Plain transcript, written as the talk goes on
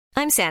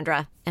I'm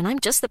Sandra, and I'm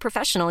just the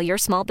professional your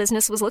small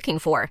business was looking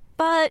for.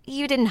 But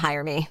you didn't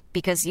hire me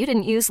because you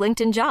didn't use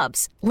LinkedIn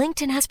Jobs.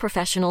 LinkedIn has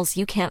professionals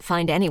you can't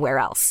find anywhere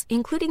else,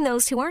 including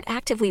those who aren't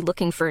actively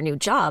looking for a new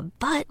job,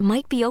 but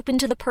might be open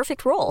to the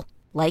perfect role,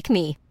 like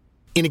me.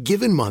 In a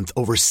given month,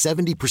 over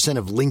 70%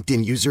 of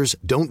LinkedIn users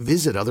don't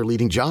visit other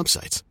leading job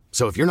sites.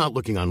 So if you're not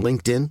looking on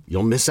LinkedIn,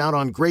 you'll miss out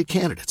on great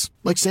candidates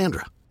like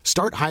Sandra.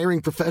 Start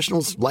hiring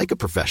professionals like a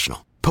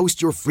professional.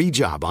 Post your free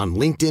job on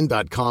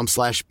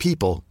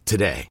linkedin.com/people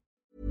today.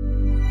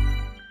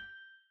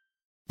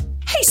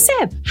 Hey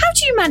Seb, how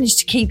do you manage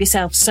to keep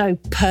yourself so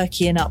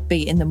perky and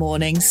upbeat in the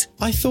mornings?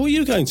 I thought you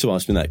were going to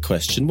ask me that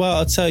question. Well,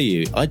 I'll tell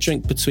you, I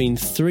drink between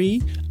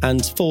 3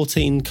 and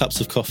 14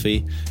 cups of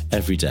coffee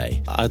every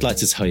day. I'd like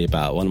to tell you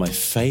about one of my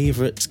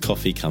favourite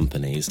coffee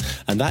companies,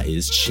 and that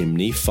is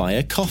Chimney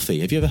Fire Coffee.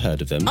 Have you ever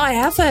heard of them? I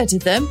have heard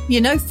of them. You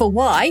know for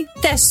why?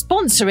 They're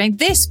sponsoring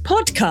this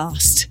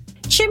podcast.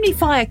 Chimney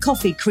Fire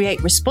Coffee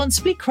create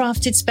responsibly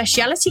crafted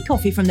specialty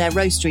coffee from their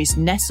roasteries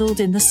nestled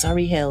in the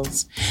Surrey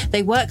Hills.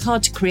 They work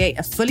hard to create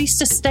a fully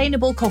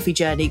sustainable coffee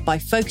journey by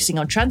focusing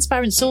on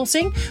transparent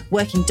sourcing,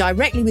 working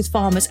directly with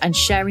farmers and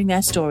sharing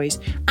their stories,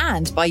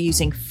 and by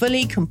using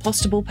fully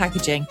compostable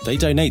packaging. They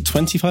donate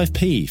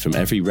 25p from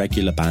every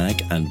regular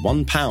bag and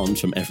 £1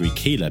 from every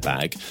kilo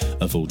bag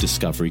of all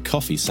Discovery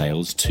coffee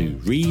sales to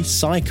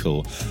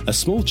Recycle, a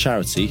small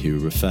charity who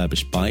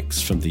refurbish bikes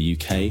from the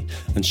UK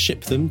and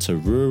ship them to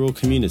rural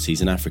communities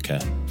in Africa.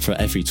 For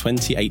every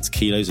 28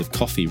 kilos of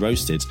coffee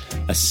roasted,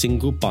 a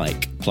single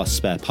bike plus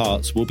spare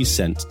parts will be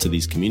sent to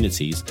these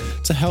communities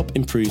to help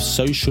improve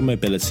social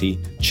mobility,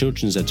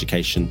 children's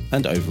education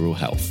and overall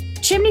health.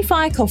 Chimney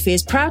Fire Coffee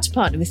is proud to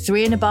partner with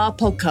 3 in a Bar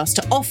podcast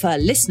to offer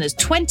listeners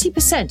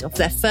 20% off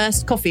their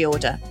first coffee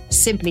order.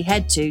 Simply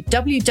head to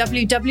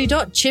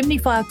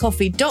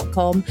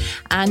www.chimneyfirecoffee.com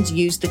and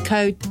use the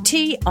code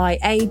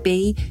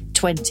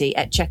TIAB20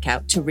 at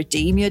checkout to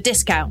redeem your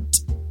discount.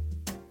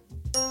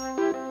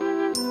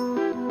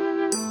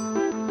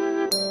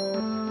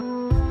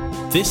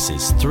 This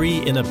is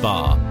 3 in a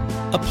Bar,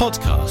 a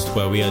podcast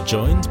where we are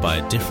joined by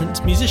a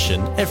different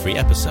musician every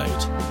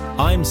episode.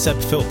 I'm Seb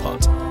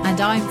Philpott.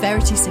 And I'm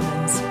Verity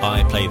Simmons.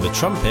 I play the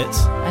trumpet.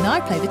 And I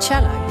play the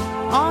cello.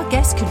 Our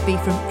guests could be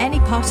from any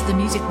part of the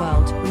music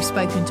world. We've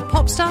spoken to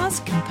pop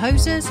stars,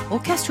 composers,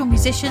 orchestral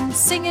musicians,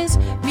 singers,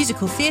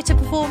 musical theatre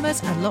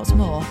performers, and lots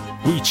more.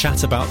 We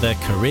chat about their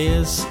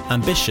careers,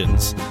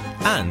 ambitions,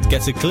 and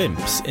get a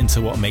glimpse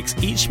into what makes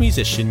each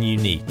musician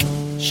unique.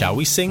 Shall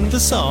we sing the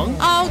song?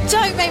 Oh,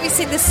 don't make me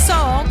sing the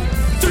song.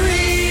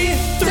 3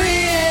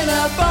 in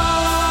a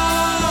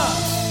Bar.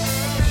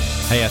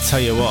 Hey, I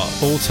tell you what,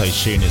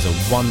 auto-tune is a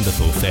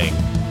wonderful thing.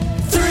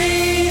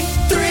 3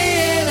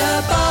 in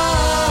a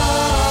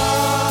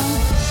Bar.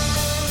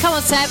 Come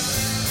on, Seb.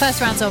 First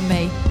round's on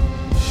me.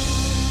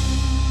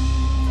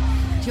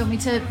 Do you want me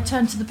to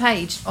turn to the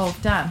page of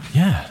Dan?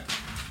 Yeah.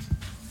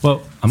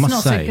 Well, I must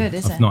not say, so good,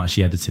 is I've it? not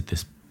actually edited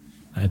this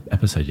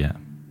episode yet.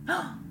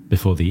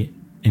 Before the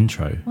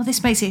intro. Well,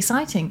 this makes it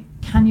exciting.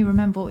 Can you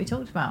remember what we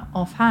talked about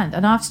offhand?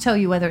 And I have to tell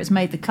you whether it's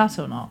made the cut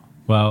or not.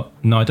 Well,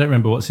 no, I don't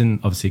remember what's in,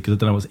 obviously, because I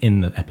don't know what's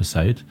in the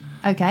episode.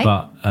 Okay.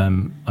 But I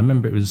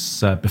remember it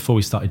was before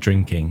we started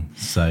drinking,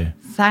 so...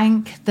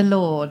 Thank the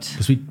Lord.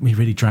 Because we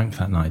really drank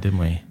that night, didn't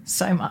we?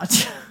 So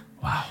much.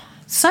 Wow.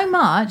 So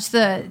much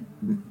that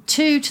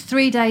 2 to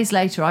 3 days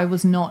later, I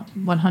was not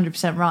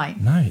 100% right.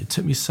 No, it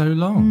took me so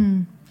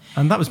long.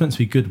 And that was meant to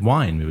be good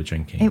wine we were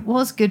drinking. It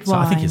was good wine. So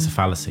I think it's a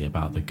fallacy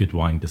about the good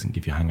wine doesn't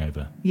give you a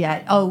hangover.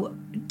 Yeah, oh,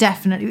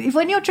 definitely.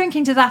 When you're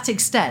drinking to that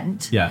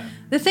extent, Yeah.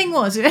 The thing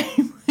was,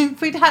 if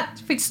we'd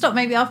stopped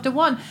maybe after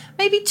 1,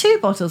 maybe 2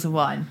 bottles of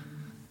wine.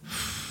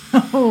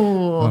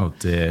 Oh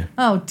dear.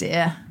 Oh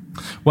dear.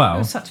 Well, It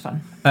was such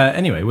fun.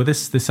 Anyway, well,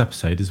 this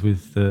episode is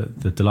with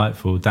the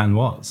delightful Dan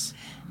Watts.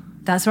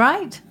 That's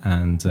right.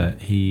 And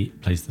he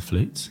plays the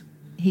flute.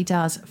 He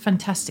does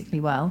fantastically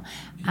well.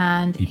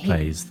 And He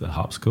plays the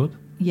harpsichord,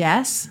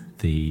 Yes.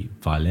 the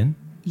violin,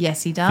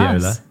 Yes, he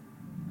does. viola,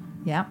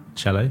 Yeah.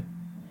 cello.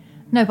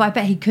 No, but I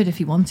bet he could if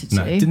he wanted to.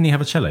 No, didn't he have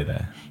a cello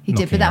there? He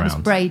did, but that was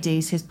around?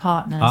 Brady's, his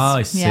partner's. Oh,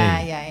 I see.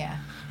 Yeah.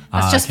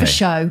 That's just for okay.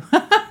 show.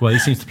 Well, he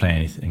seems to play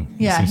anything.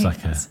 Yeah, he seems he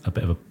like does. a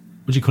bit of a,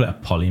 would you call it a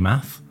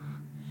polymath?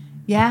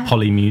 Yeah.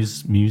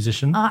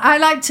 Musician? I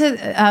like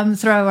to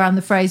throw around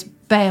the phrase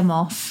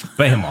behemoth.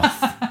 Behemoth.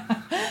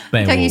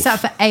 I used that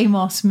for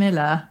Amos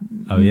Miller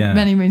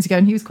many moons ago,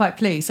 and he was quite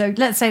pleased. So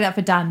let's say that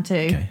for Dan too.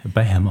 Okay, a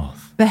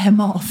behemoth.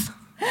 Behemoth.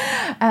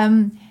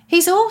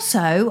 He's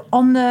also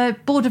on the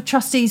board of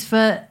trustees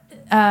for,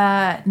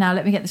 now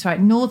let me get this right,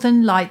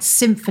 Northern Lights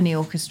Symphony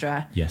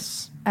Orchestra.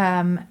 Yes.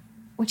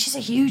 Which is a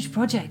huge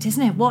project,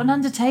 isn't it? What an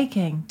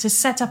undertaking to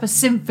set up a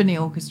symphony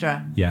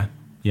orchestra.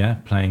 Yeah,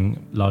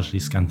 playing largely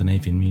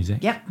Scandinavian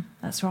music. Yep,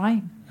 that's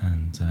right.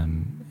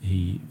 And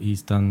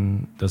he's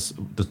does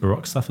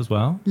Baroque stuff as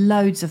well.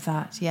 Loads of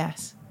that,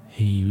 yes.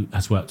 He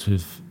has worked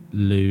with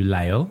Lou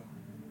Lale,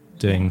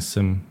 doing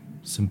some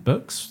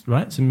books,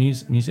 right? Some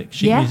music,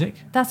 sheet music.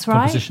 That's right.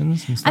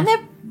 Compositions and stuff. And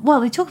they're Well,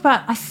 they talk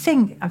about,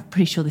 I'm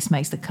pretty sure this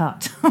makes the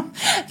cut,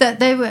 that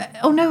they were,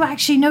 no,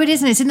 it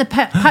isn't. It's in the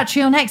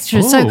Patreon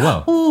extras.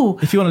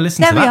 If you want to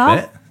listen to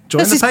that bit,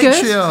 join the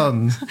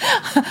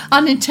Patreon.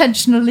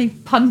 Unintentionally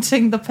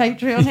punting the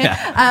Patreon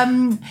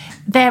here.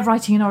 They're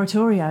writing an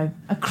oratorio,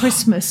 a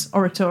Christmas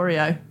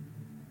oratorio.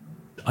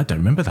 I don't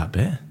remember that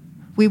bit.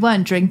 We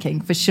weren't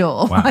drinking, for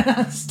sure, by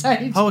that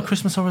stage. Oh, a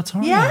Christmas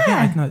oratorio?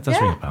 Yeah. No, it does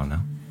ring a bell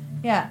now.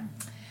 Yeah.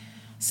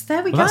 So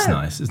there we go. That's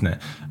nice, isn't it?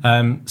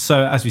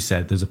 So as we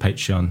said, there's a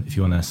Patreon if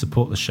you want to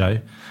support the show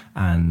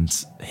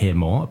and hear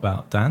more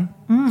about Dan.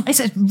 It's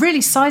a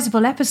really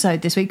sizable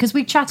episode this week because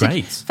we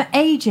chatted for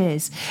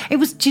ages. It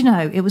was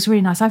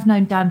really nice. I've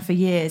known Dan for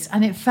years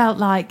and it felt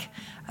like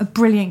a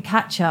brilliant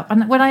catch-up.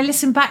 And when I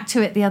listened back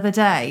to it the other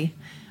day,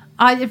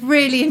 I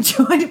really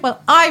enjoyed it.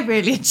 Well, I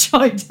really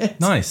enjoyed it.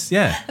 Nice,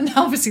 yeah. And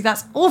obviously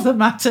that's all that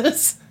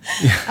matters.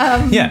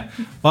 Yeah.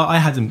 Well, I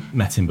hadn't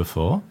met him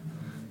before.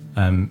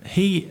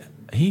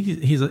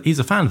 He's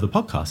a fan of the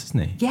podcast, isn't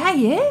he? Yeah,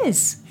 he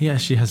is. He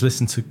actually has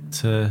listened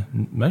to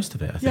most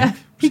of it, I think. Yeah,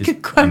 he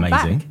could quote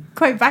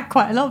back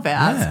quite a lot of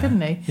it,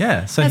 couldn't he?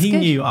 Yeah, so he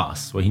knew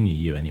us. Well, he knew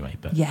you anyway,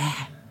 but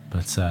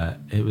But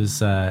it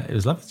was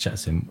lovely to chat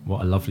to him.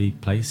 What a lovely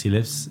place he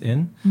lives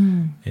in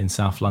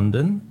South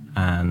London,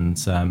 and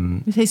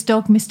with his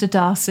dog, Mr.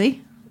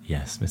 Darcy.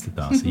 Yes, Mr.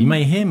 Darcy. You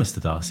may hear Mr.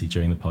 Darcy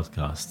during the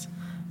podcast.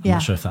 I'm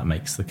not sure if that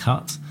makes the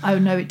cut. Oh,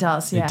 no, it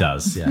does, yeah. It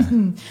does, yeah.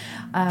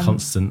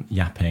 Constant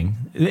yapping,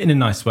 in a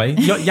nice way.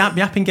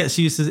 Yapping gets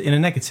used in a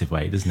negative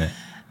way, doesn't it?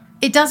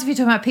 It does if you're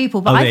talking about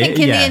people, but I think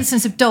in the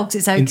instance of dogs,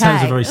 it's okay. In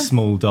terms of a very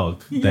small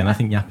dog, then I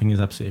think yapping is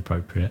absolutely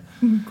appropriate.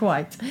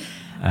 Quite.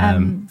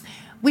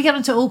 We get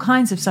onto all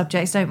kinds of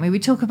subjects, don't we? We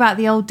talk about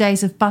the old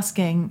days of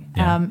busking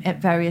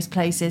at various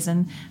places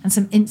and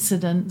some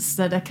incidents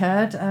that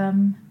occurred.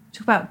 Talk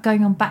about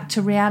going on back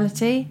to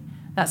reality.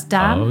 That's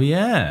Dan. Oh,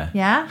 yeah.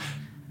 Yeah?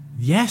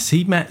 Yes,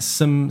 he met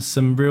some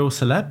real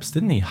celebs,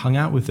 didn't he? Hung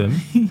out with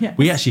them. Yes.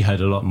 We actually heard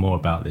a lot more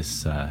about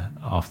this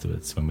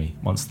afterwards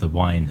once the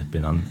wine had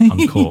been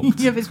uncorked.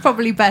 Yeah, it's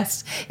probably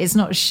best it's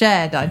not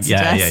shared, I'd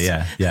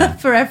suggest. Yeah.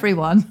 For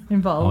everyone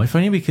involved. Oh, if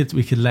only we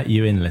could let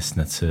you in,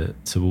 listener, to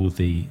all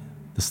the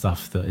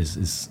stuff that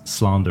is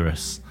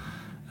slanderous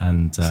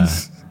and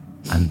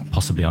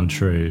possibly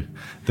untrue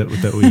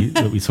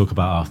that we talk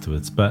about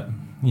afterwards. But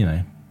we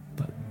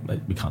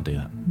can't do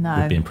that.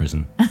 No, we'd be in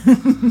prison.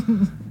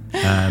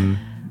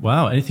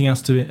 Wow. Anything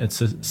else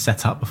to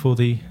set up before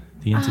the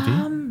interview?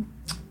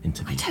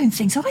 I don't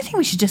think so. I think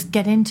we should just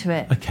get into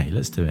it. Okay,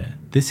 let's do it.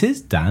 This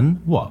is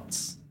Dan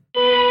Watts.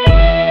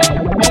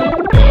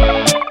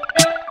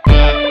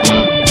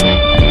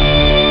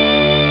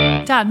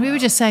 Dan, we were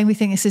just saying we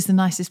think this is the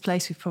nicest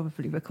place we've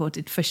probably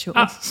recorded, for sure.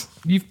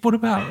 What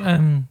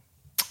about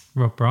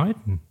Rob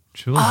Brydon?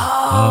 Sure.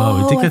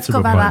 Oh, we did get to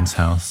Rob Brydon's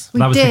house.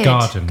 That was the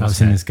garden. That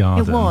was in his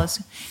garden. It was.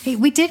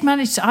 We did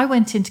manage to. I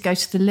went in to go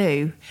to the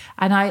loo,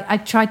 and I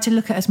tried to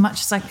look at as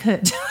much as I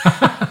could.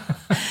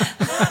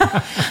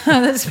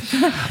 That's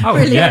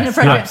really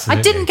inappropriate. Absolutely.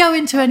 I didn't go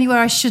into anywhere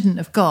I shouldn't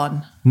have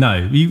gone. No,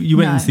 you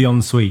went into the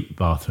ensuite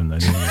bathroom though,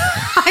 didn't you?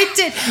 I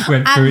did.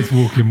 Went through his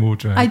walk-in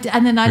wardrobe.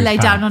 And then I lay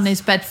down on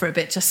his bed for a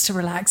bit just to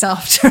relax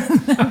after, and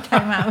then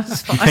came out. It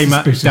was fine. You came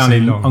out down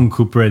in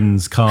Uncle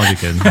Bryn's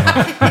cardigan.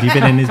 Have you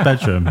been in his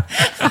bedroom?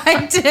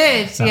 I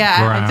did,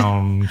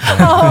 Brown. Nice.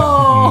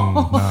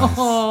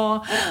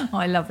 Oh,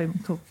 I love him,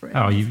 Uncle Bryn.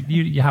 Oh,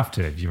 you have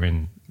to if you're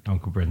in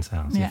Uncle Bryn's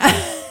house. Yeah.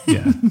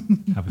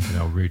 Have a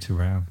good old root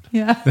around.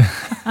 Yeah.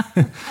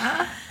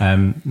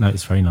 No,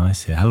 it's very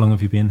nice here. How long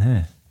have you been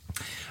here?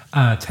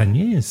 10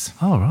 years.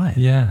 Oh, right.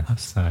 Yeah,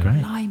 that's great.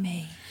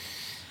 Blimey.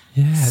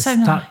 Yeah, so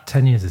nice. That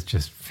 10 years has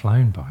just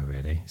flown by,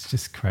 really. It's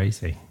just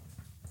crazy.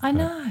 I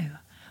know.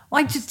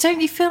 Well, don't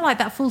you feel like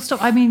that full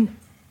stop? I mean,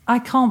 I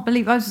can't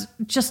believe, I was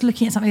just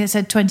looking at something that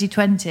said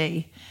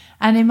 2020,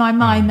 and in my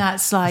mind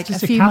that's like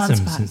it's just a few months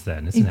back. since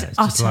then, isn't it? It's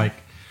just like...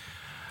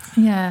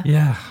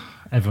 Yeah.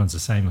 Everyone's the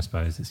same, I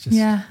suppose. It's just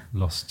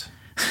lost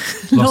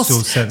all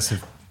sense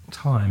of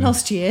time.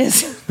 Lost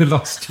years. The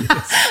lost years.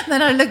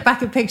 Then I look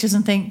back at pictures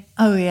and think,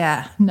 oh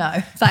yeah,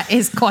 no, that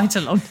is quite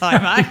a long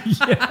time,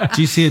 right?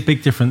 Do you see a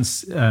big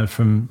difference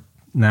from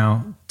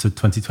now to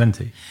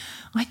 2020?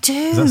 I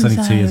do. That's only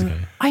 2 years ago.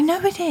 I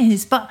know it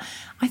is, but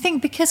I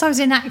think because I was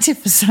inactive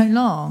for so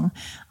long,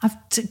 I've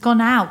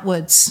gone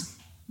outwards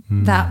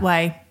that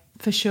way,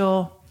 for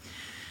sure.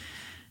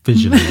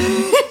 Visually.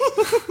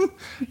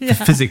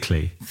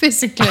 Physically.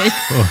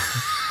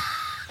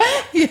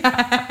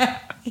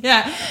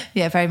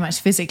 Yeah, very much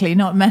physically,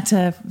 not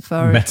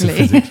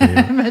metaphorically.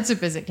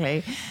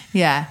 Metaphysically,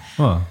 yeah.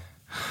 Well,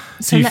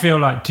 do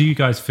you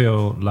guys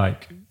feel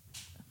like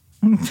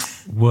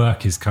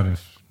work is kind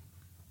of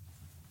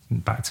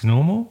back to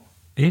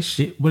normal-ish?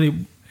 It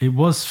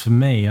was for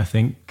me, I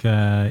think,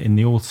 in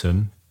the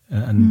autumn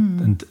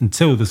and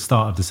until the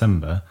start of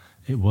December,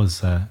 it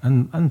was,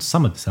 and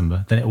summer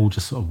December, then it all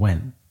just sort of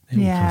went. It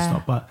all kind of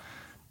stopped. But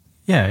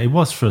yeah, it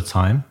was for a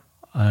time.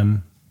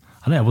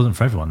 I know it wasn't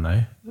for everyone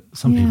though.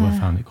 Some people have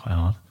found it quite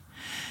hard.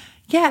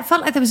 Yeah, it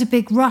felt like there was a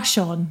big rush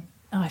on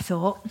I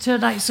thought, to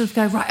like sort of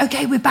go, right,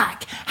 okay, we're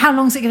back. How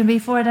long's it going to be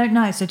for? I don't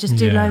know. So just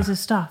do loads of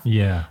stuff.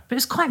 Yeah. But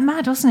it's quite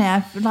mad, wasn't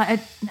it?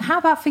 How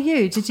about for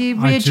you? Did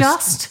you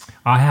readjust?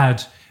 I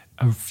had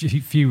a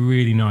few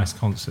really nice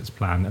concerts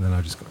planned, and then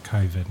I just got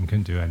COVID and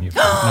couldn't do any of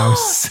them. And I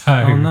was so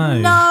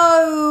annoyed.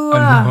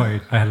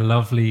 I had a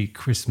lovely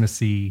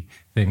Christmassy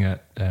thing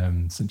at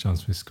St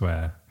John's Wood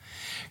Square.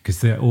 Because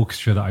the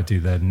orchestra that I do,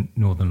 the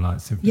Northern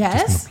Lights, just going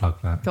to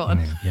plug that. Go on.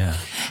 Yeah.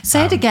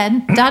 Say it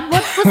again. Dan,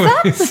 what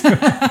was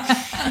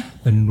that?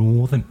 The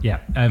Northern,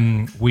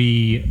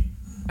 we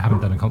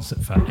haven't done a concert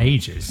for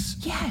ages.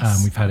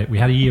 Yes. We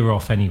had a year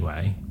off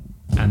anyway.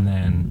 And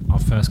then our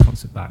first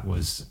concert back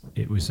was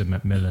a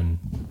Macmillan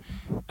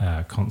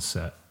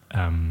concert.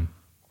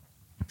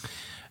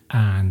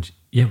 And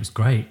it was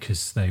great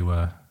because they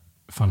were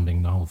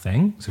funding the whole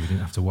thing, so we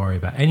didn't have to worry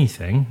about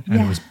anything, and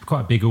it was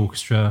quite a big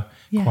orchestra,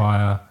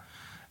 choir,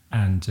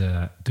 and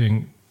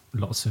doing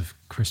lots of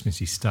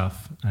Christmassy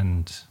stuff,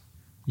 and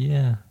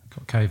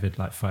got COVID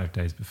like 5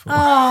 days before.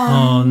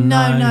 Oh no.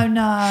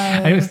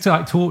 And it was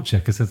like torture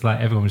because it's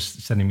like everyone was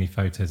sending me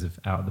photos of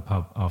out at the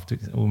pub after,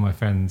 all my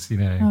friends, you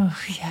know. Oh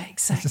yeah,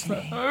 exactly. Just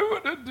like, I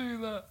want to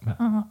do that.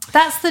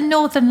 That's the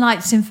Northern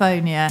Lights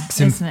Symphonia,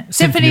 isn't it?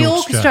 Symphony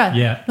Orchestra.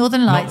 Yeah.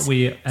 Northern Lights. Not that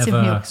we ever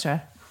Symphony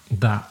Orchestra.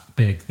 That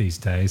big these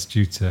days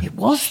due to it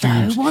was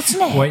huge, though,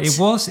 wasn't it?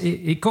 Well,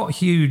 it got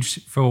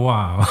huge for a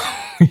while.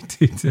 We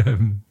did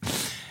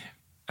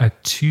a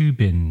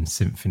Tubin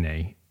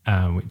symphony,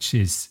 which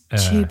is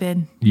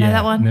Tubin. Know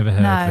that one? Never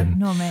heard of him.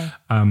 Nor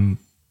me.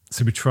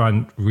 So we try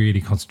and really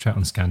concentrate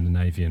on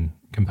Scandinavian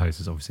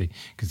composers, obviously,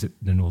 because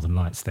the Northern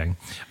Lights thing.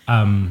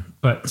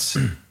 But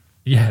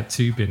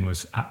Tubin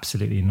was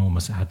absolutely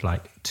enormous. It had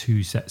like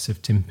 2 sets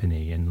of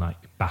timpani and like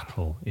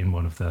battle in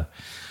one of the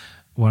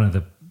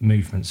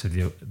movements of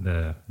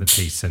the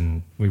piece,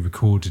 and we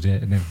recorded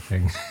it and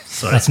everything.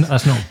 So that's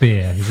not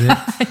beer, is it?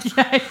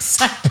 Yeah,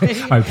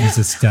 exactly. Opens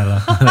a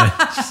Stella.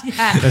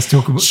 Let's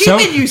talk about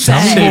Tubin. You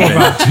say more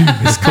about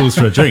Tubin. This calls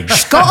for a drink.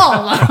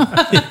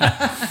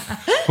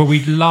 But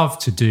we'd love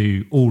to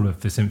do all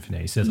of the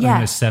symphonies. There's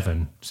almost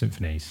 7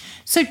 symphonies.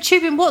 So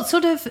Tubin, what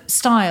sort of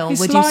style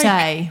would you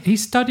say? He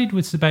studied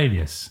with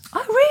Sibelius.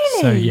 Oh,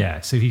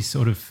 really? So he's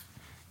sort of,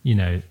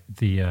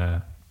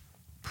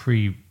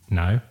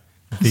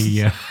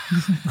 the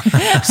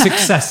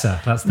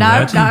successor, that's the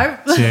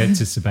word.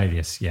 To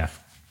Sibelius,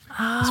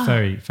 It's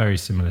very, very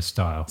similar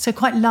style. So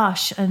quite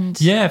lush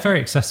and... Yeah, very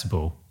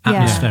accessible.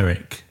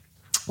 Atmospheric.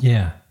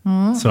 Yeah.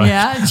 Sorry.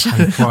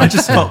 I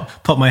just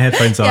popped my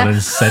headphones on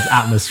and said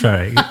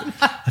atmospheric.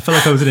 I felt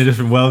like I was in a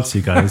different world to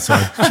you guys, so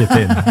I chip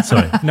in.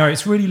 Sorry. No,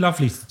 it's really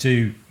lovely to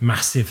do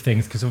massive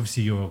things because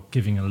obviously you're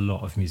giving a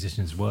lot of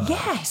musicians work.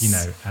 Yes.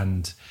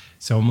 And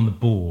so I'm on the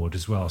board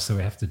as well, so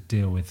we have to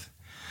deal with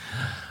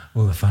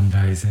all the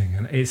fundraising,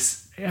 and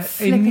it's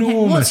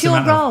enormous. What's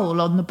your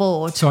role on the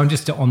board? So I'm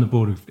just on the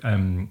board of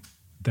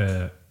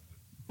the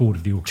board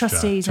of the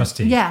orchestra.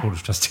 Trustees. Board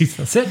of trustees.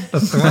 That's it.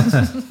 That's the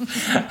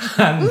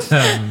one.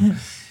 And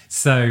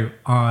so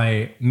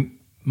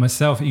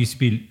myself, it used to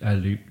be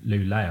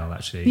Lou Lale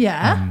actually.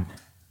 Yeah.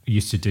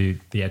 Used to do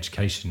the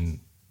education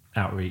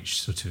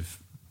outreach sort of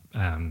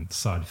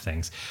side of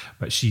things,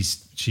 but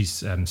she's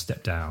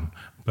stepped down.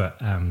 But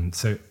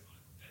so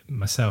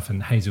myself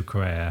and Hazel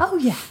Correa,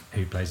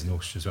 who plays in the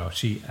orchestra as well,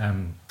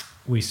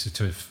 we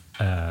sort of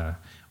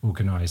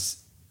organise.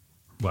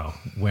 Well,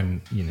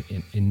 when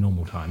in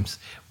normal times,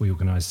 we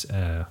organise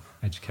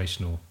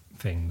educational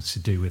things to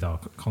do with our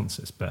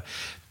concerts. But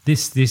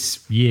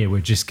this year,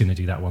 we're just going to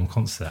do that one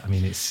concert. I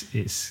mean,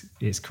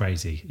 it's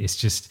crazy. It's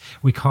just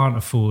we can't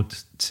afford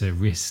to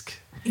risk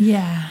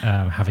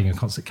having a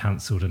concert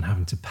cancelled and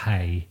having to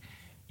pay.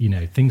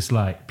 Things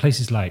like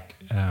places like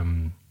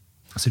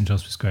St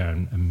John's Wood Square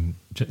and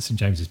St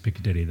James's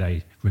Piccadilly,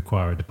 they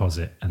require a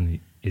deposit and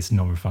it's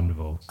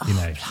non-refundable.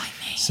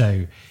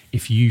 So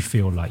if you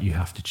feel like you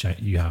have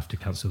to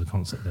cancel the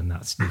concert, then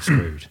you're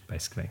screwed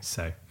basically.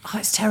 So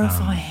it's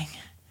terrifying.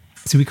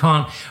 So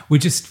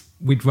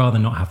we'd rather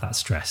not have that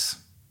stress.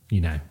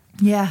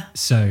 Yeah.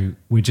 So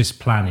we're just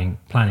planning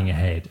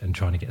ahead and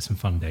trying to get some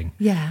funding.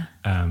 Yeah.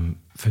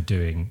 For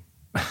doing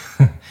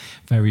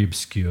very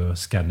obscure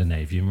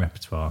Scandinavian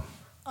repertoire.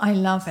 I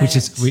love it. Which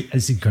is,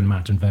 as you can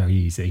imagine, very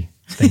easy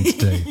thing to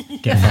do,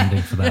 get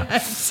funding for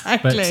that.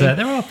 Exactly. But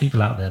there are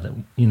people out there that,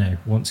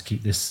 want to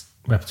keep this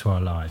repertoire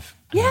alive.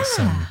 Yeah.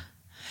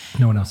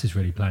 No one else is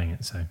really playing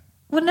it, so.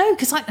 Well, no,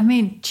 because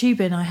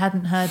Tubin I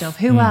hadn't heard of.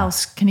 Who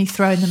else can you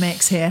throw in the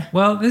mix here?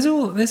 Well, there's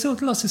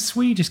lots of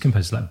Swedish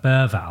composers like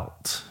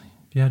Berwald.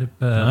 Have you heard of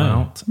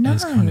Berwald? No.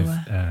 It's kind of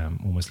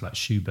almost like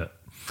Schubert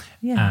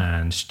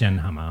and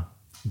Stenhammar.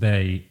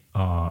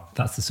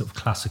 That's the sort of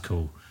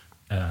classical.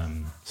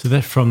 So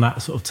they're from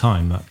that sort of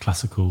time, that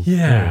classical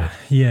period.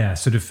 Yeah,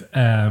 sort of.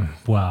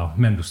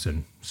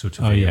 Mendelssohn sort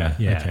of. Oh yeah,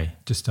 okay.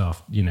 Just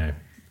after,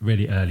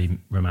 really early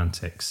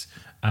Romantics,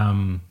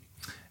 and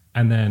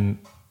then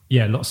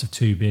lots of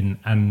Tubin,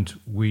 and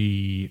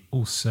we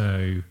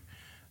also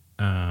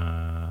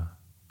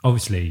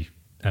obviously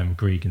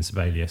Grieg and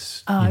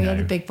Sibelius. Oh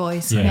the big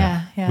boys.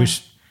 Yeah.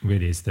 Which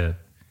really is the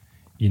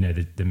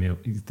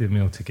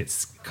meal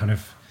tickets kind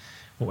of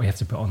what we have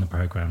to put on the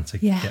programme to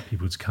get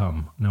people to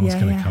come. No one's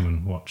going to come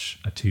and watch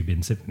a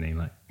two-bin symphony,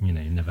 like, you've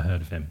never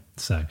heard of him.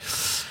 So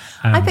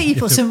I bet you've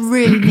got some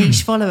really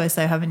niche followers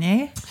though, haven't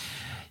you?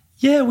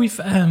 Yeah, we've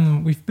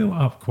built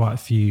up quite a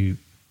few.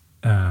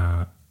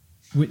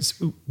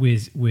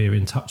 We're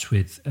in touch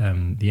with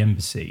the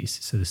embassies,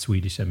 so the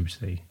Swedish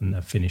embassy and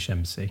the Finnish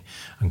embassy,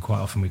 and quite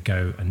often we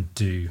go and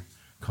do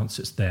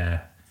concerts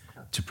there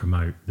to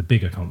promote the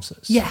bigger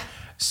concerts. Yeah.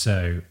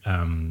 So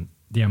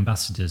the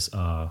ambassadors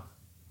are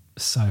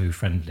so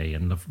friendly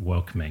and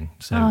welcoming.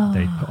 So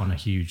they put on a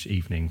huge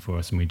evening for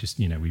us, and we just,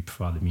 we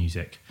provide the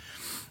music,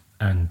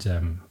 and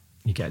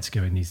you get to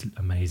go in these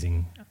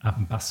amazing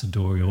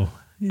ambassadorial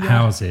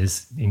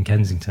houses in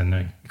Kensington.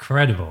 They're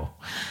incredible.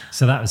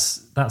 So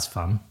that's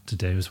fun to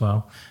do as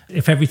well.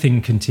 If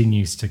everything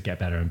continues to get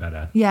better and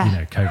better,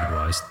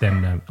 COVID-wise,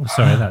 then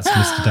sorry, that's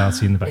Mr.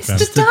 Darcy in the background.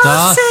 Mr.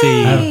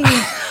 Darcy!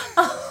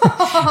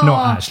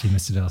 Not actually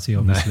Mr. Darcy,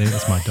 obviously.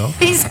 That's my dog.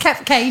 He's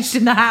kept caged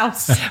in the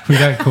house. We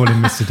don't call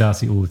him Mr.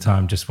 Darcy all the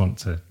time. Just want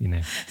to,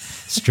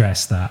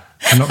 stress that.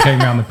 I'm not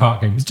going around the park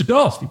going, Mr.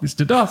 Darcy,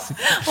 Mr. Darcy.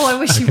 Oh, I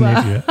wish you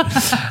were.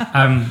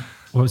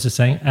 What was I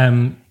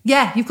saying?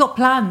 Yeah, you've got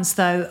plans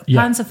though.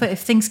 Plans afoot if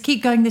things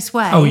keep going this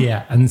way. Oh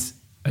yeah, and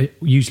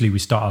usually we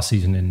start our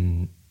season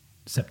in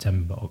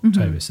September,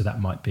 October, so that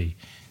might be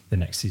the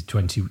next season,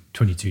 22,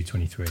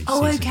 23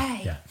 Oh, season.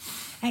 Okay. Yeah.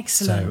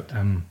 Excellent.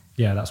 So,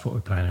 that's what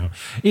we're planning on.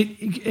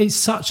 It's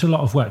such a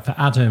lot of work for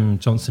Adam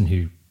Johnson,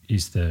 who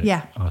is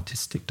the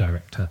artistic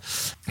director.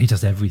 He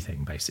does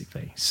everything,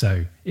 basically.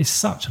 So it's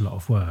such a lot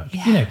of work.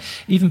 Yeah.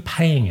 Even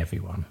paying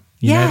everyone.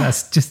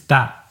 That's just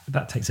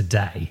that takes a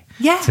day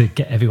to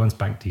get everyone's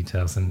bank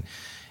details and,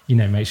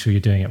 make sure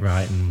you're doing it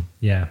right. And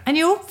And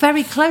you're all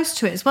very close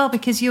to it as well,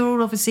 because you're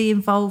all obviously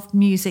involved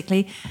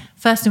musically.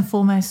 First and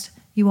foremost,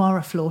 you are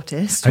a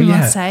flautist, we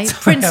must say.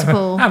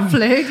 Principal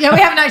flute. Yeah, we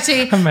haven't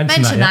actually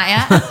mentioned that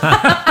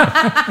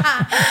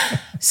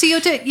yet. So you're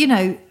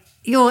doing,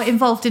 you're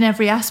involved in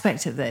every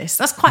aspect of this.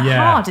 That's quite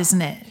hard,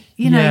 isn't it?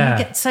 You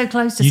get so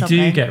close to something.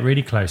 You do get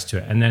really close to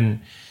it. And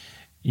then,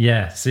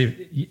 so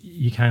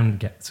you can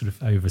get sort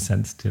of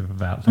oversensitive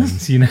about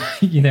things,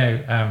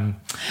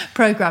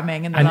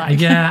 programming and the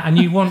like. And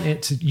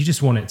you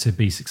just want it to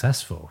be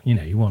successful.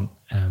 You want,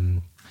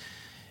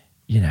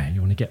 you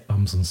want to get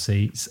bums on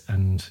seats,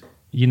 and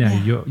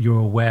you're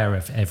aware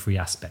of every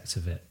aspect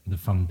of it, the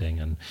funding,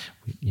 and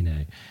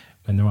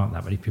when there aren't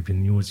that many people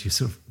in the audience, you're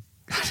sort of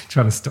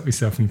trying to stop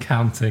yourself from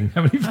counting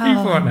how many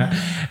people are there,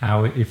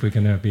 if we're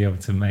going to be able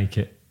to make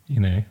it,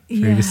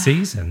 through the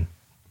season.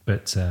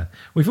 But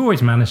we've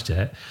always managed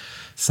it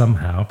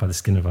somehow by the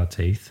skin of our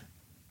teeth.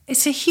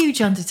 It's a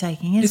huge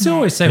undertaking, isn't it? It's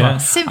always so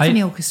hard.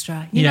 Symphony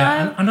orchestra, you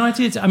know?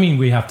 And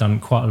we have done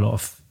quite a lot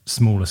of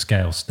smaller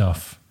scale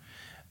stuff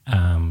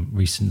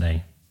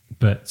recently,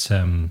 but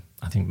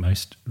I think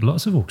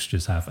lots of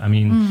orchestras have.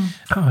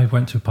 I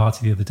went to a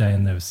party the other day,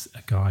 and there was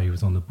a guy who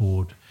was on the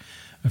board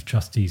of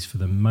trustees for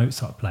the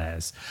Mozart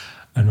players,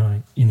 and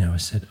I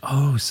said,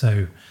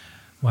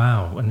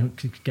 wow, and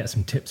could get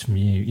some tips from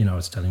you. I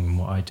was telling him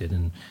what I did,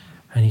 and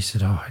he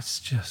said, it's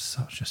just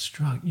such a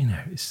struggle.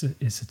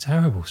 It's a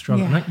terrible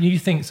struggle. Yeah. And you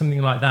think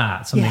something like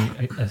that,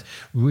 something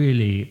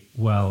really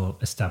well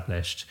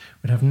established,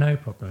 would have no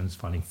problems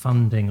finding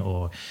funding,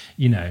 or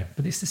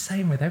but it's the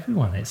same with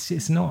everyone.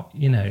 It's not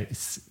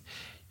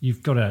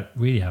you've got to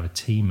really have a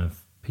team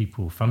of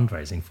people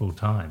fundraising full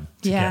time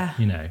to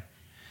get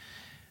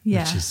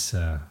which is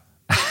the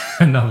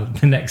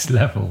next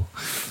level.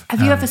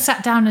 Have you ever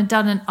sat down and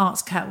done an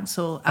Arts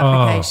Council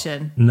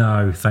application?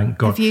 No, thank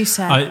God. Have you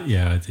said?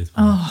 I did.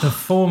 The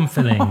form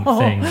filling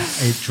thing,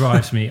 it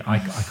drives me. I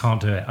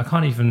can't do it. I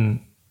can't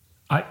even.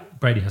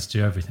 Brady has to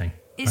do everything.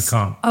 I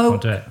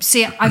can't do it.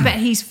 See, I bet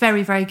he's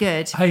very, very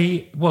good.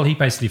 He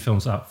basically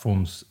fills out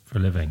forms for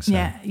a living. So.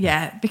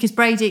 Yeah. Because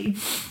Brady,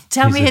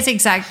 tell me his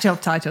exact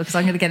job title, because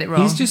I'm going to get it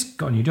wrong. He's just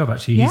got a new job,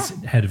 actually. He's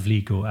head of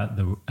legal at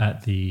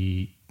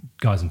the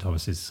Guy's and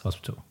Thomas's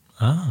Hospital.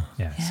 So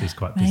he's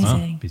quite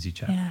busy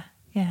chap.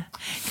 Yeah.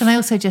 Can I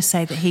also just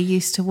say that he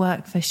used to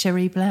work for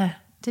Cherie Blair,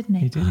 didn't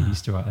he? He did. He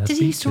used to write her speeches.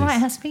 He used to write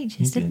her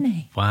speeches, didn't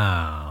he?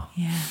 Wow.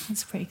 Yeah,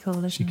 that's pretty cool,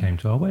 isn't it? She came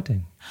to our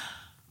wedding.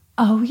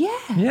 Oh, yeah.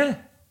 Yeah.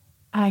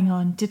 Hang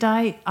on, did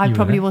I? I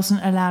probably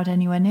wasn't allowed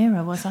anywhere near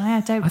her, was I?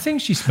 I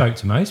think she spoke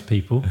to most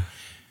people.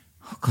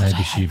 Oh, God,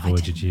 maybe she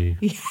avoided you.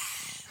 Yeah.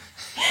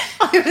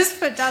 I was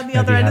put down the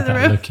other end of the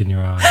room. Look in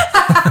your eye.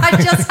 I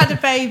just had a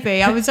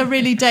baby. I was a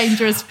really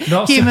dangerous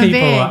Lots human of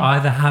people being. are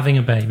either having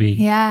a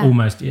baby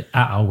almost at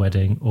our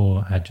wedding,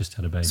 or had just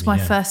had a baby. It's my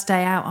first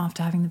day out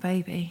after having the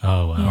baby.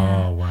 Oh, wow.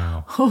 Yeah. Oh,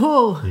 wow.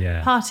 Oh,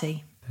 yeah.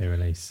 Party. They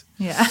release.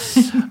 Yeah.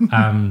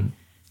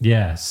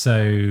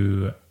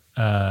 So...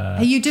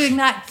 are you doing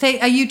that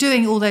thing? Are you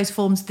doing all those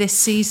forms this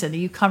season? Are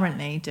you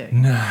currently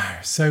doing? No.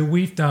 So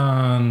we've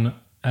done...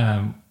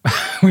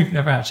 we've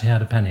never actually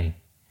had a penny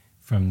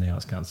from the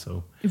Arts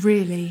Council.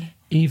 Really?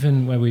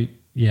 Even where we...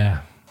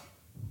 Yeah.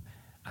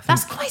 I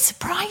That's quite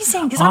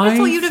surprising because I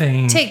thought you'd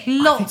have ticked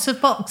lots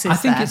of boxes. I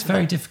think there, it's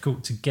very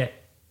difficult to get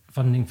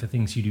funding for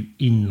things you do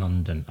in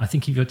London. I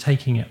think if you're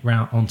taking it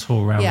on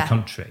tour around the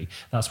country,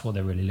 that's what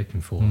they're really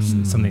looking for.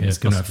 Something that's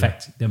going to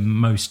affect the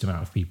most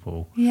amount of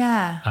people.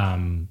 Yeah.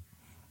 And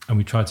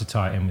we tried to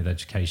tie it in with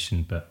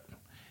education, but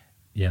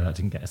that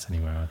didn't get us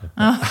anywhere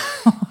either.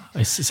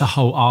 It's a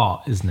whole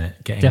art, isn't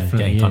it?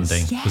 Getting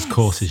funding. There's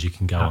courses you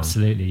can go on.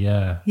 Absolutely,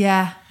 yeah.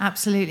 Yeah,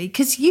 absolutely.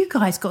 Because you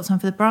guys got some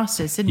for the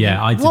Brasses, didn't you?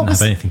 Yeah, I didn't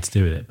have anything to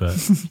do with it,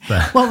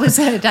 but what was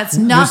it? That's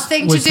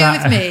nothing to do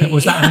with me.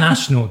 Was that a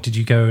national? Did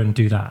you go and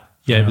do that?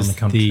 Yeah, it was the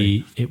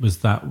country? It was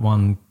that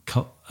one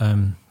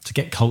to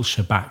get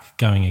culture back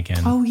going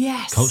again. Oh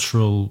yes,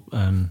 cultural.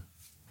 I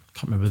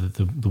can't remember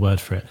the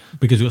word for it,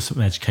 because we got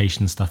some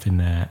education stuff in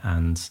there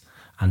and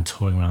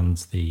touring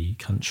around the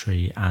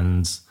country,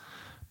 and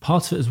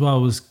part of it as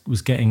well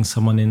was getting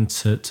someone in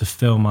to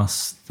film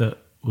us that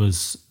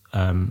was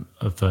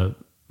of a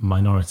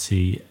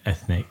minority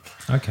ethnic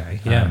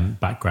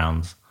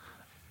background,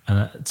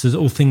 and so there's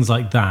all things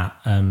like that,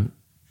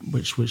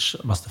 which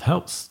must have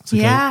helped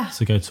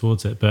to go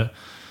towards it. But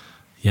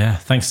yeah,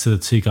 thanks to the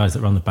two guys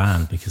that run the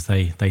band, because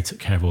they took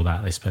care of all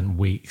that. They spent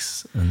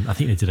weeks, and I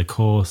think they did a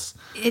course.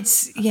 But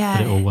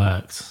it all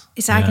worked.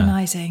 It's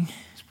agonising.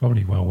 It's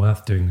probably well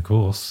worth doing the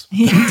course.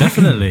 It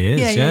definitely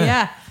is.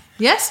 Yeah.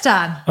 Yes,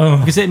 Dan.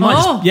 Because it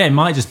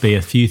might just be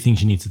a few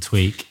things you need to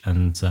tweak,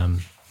 and and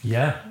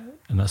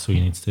that's all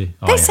you need to do.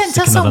 They sent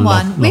us on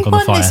one. We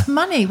won this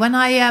money when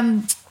I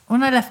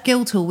left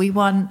Guildhall. We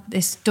won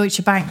this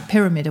Deutsche Bank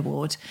Pyramid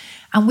Award,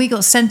 and we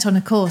got sent on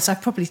a course.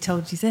 I've probably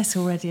told you this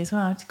already as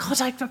well. God,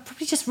 I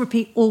probably just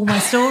repeat all my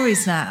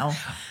stories now.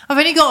 I've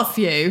only got a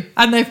few,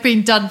 and they've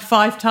been done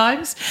 5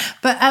 times.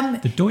 But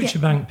the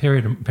Deutsche Bank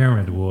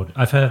Pyramid Award,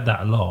 I've heard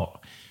that a lot.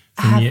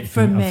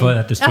 From me. I've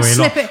heard the story a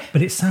lot,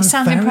 but it sounds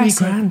very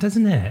impressive. Grand,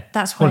 doesn't it?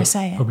 That's why I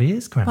say it. Probably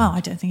is grand. Well,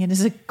 I don't think it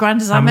is as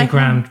grand as How I make. How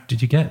many grand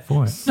did you get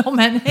for it? Not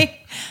many.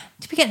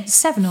 Did we get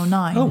 7 or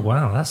 9? Oh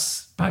wow,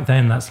 back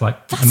then. That's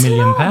like £1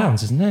 million,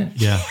 isn't it?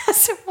 Yeah.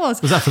 Yes, it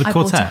was. Was that for the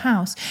quartet? I bought a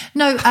house.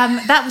 No,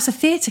 that was a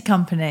theatre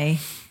company.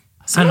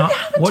 So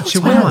Watch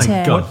Your Will. Oh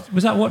my God,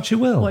 was that Watch Your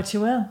Will? Watch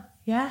Your Will.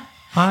 Yeah.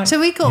 So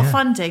we got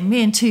funding,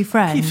 me and 2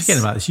 friends. You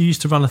forgetting about this? You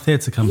used to run a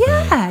theatre company.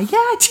 Yeah,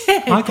 I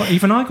did. I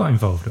got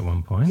involved at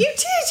one point. You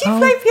did. You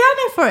played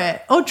piano for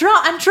it, or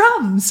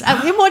drums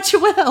in Watch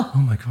Your Will.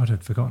 Oh my God,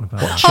 I'd forgotten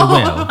about Watch Your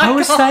Will. I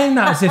was saying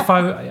that as if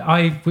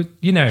I would,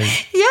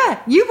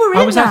 Yeah, you were in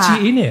that. I was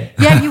actually in it.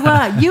 Yeah, you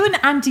were. You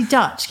and Andy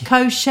Dutch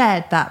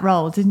co-shared that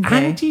role, didn't you?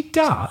 Andy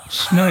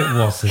Dutch? No, it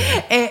wasn't.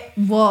 It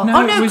was.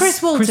 No,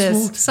 Chris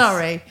Walters.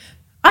 Sorry.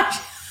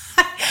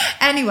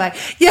 Anyway,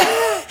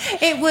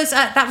 it was.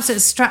 That was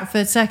at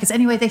Stratford Circus.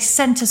 Anyway, they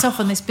sent us off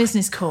on this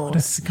business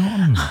course. I've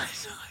forgotten.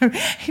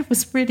 It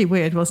was really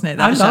weird, wasn't it?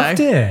 I loved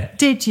it.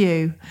 Did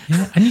you?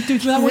 Yeah, and you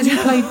did that when you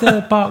played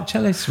the Bach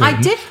cello swing. I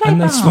did play and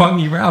Bach. they swung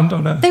you round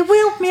on a. They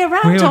wheeled me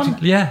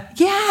around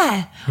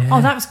Yeah.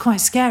 Oh, that was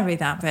quite scary.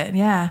 That bit.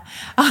 Yeah.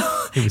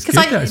 It was good.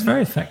 It was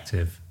very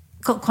effective.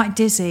 Got quite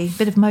dizzy,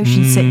 bit of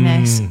motion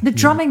sickness. The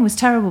drumming was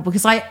terrible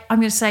because I'm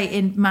going to say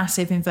in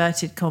massive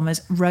inverted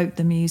commas, wrote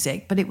the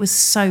music, but it was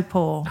so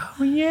poor.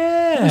 Oh,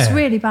 yeah. It was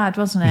really bad,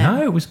 wasn't it?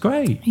 No, it was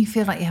great. You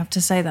feel like you have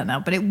to say that now,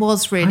 but it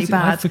was really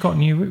bad. I'd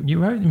forgotten you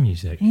wrote the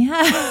music.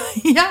 Yeah,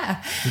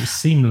 yeah. It was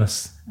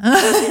seamless.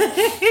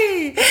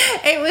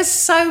 It was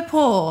so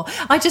poor.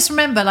 I just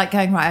remember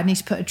going, right, I need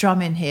to put a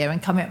drum in here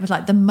and coming up with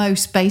the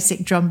most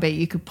basic drum beat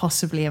you could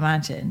possibly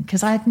imagine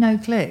because I had no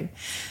clue.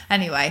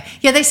 Anyway,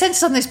 they sent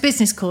us on this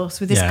business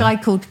course with this guy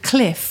called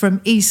Cliff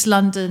from East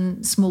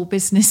London Small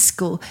Business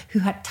School who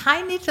had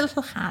tiny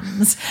little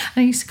hands,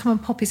 and he used to come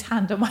and pop his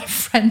hand on my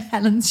friend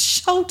Helen's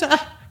shoulder.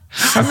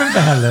 I remember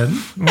Helen.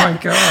 Oh my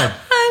God.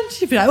 And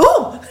she'd be like,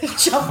 oh,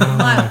 jump a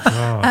mile.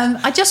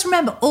 I just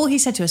remember all he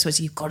said to us was,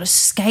 you've got to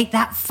skate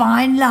that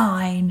fine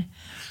line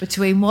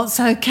between what's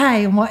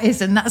okay and what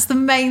isn't. That's the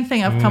main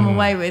thing I've come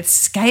away with.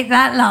 Skate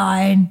that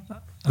line.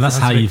 And that's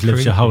how you've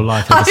lived your whole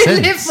life ever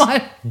since.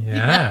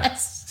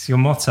 Yes. It's your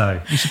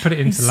motto. You should put it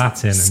into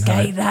Latin and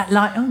skate that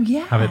line. Oh,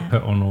 yeah. Have it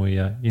put on all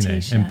your,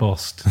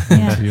 embossed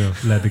into your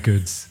leather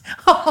goods.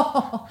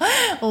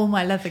 All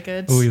my leather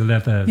goods. All your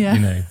leather,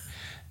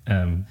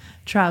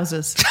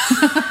 trousers.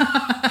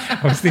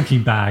 I was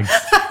thinking bags,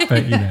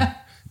 but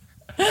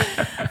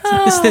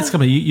This theatre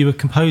company, you were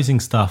composing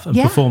stuff and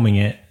performing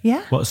it.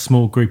 Yeah. What, a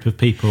small group of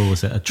people?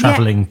 Was it a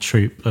travelling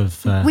troupe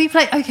of... we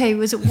played,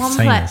 was it one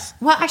place?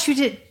 Well, actually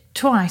we did it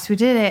twice. We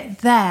did it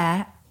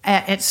there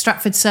at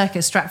Stratford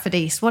Circus, Stratford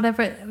East,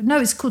 whatever.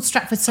 It's called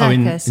Stratford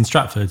Circus. In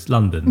Stratford,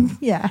 London?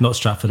 Yeah. Not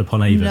Stratford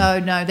upon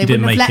Avon? No, they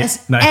wouldn't have let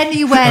us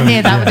anywhere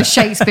near that with a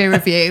Shakespeare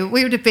review.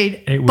 We would have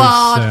been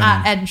barred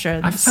at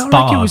entrance. I felt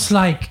like it was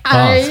like...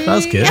 Barred. That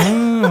was good.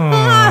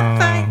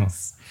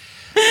 Thanks.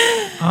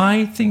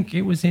 I think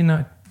it was in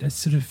a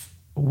sort of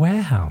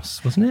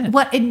warehouse, wasn't it?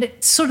 Well,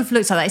 it sort of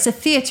looks like that. It's a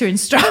theatre in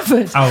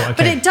Stratford. Oh, okay.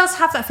 But it does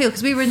have that feel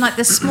because we were in like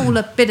the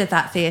smaller bit of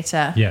that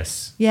theatre.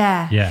 Yes.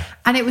 Yeah. Yeah.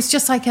 And it was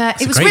just like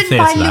it was great written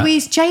by theatre, that.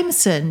 Louise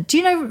Jameson. Do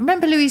you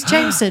remember Louise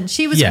Jameson?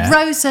 She was Yeah.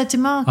 Rosa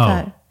DeMarco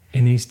Oh.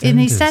 In EastEnders. in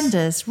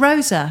EastEnders.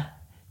 Rosa.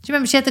 Do you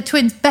remember she had the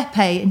twins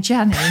Beppe and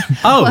Janny?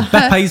 Oh,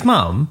 Beppe's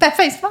mum?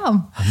 Beppe's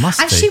mum.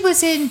 must and be. she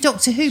was in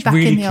Doctor Who back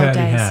really in the old curly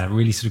days. hair,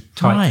 really sort of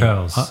tight Right.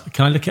 curls.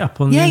 Can I look it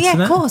up on Yeah, the yeah,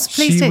 internet? of course.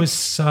 Please She do. was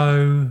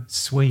so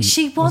sweet.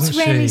 She was wasn't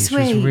really She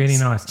sweet. was really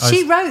nice. I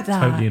She was wrote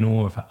that. Totally in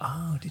awe of her.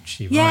 Oh, did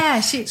she? Right.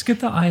 Yeah, It's good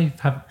that I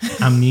have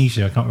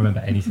amnesia. I can't remember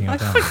anything I I've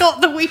done. forgot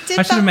that we did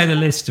I should have that. made a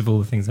list of all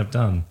the things I've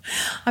done.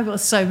 I've got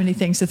so many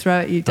things to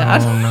throw at you,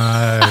 Dan. Oh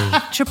no!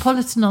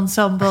 Metropolitan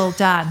Ensemble,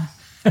 Dan.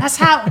 That's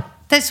how.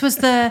 This was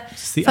the.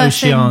 It's the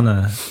first thing-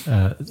 Oceana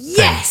thing.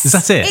 Yes, Is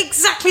that it?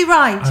 Exactly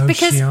right.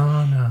 Because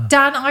Oceana.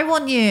 Dan, I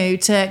want you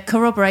to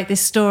corroborate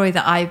this story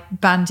that I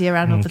bandy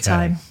around all the Okay.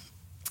 time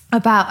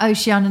about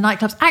Oceana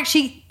nightclubs.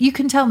 Actually, you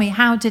can tell me,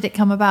 how did it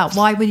come about?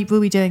 Why were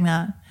we doing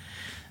that?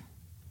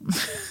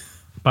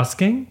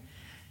 Busking?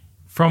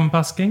 From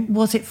busking?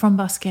 Was it from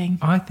busking?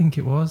 I think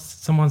it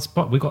was.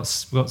 We got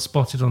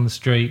spotted on the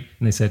street,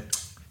 and they said,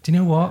 "Do you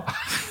know what?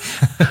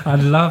 I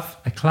love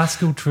a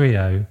classical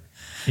trio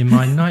in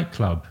my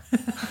nightclub."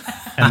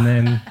 And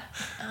then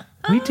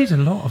we did a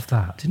lot of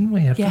that, didn't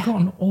we? I've Yeah.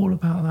 forgotten all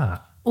about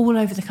that. All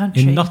over the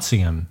country. In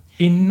Nottingham.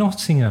 In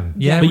Nottingham,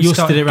 yeah. But we you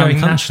started did it around the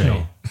going country.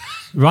 national.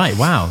 Right,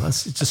 wow.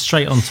 That's just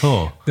straight on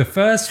tour. The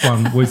first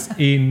one was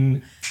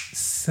in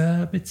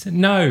Surbiton.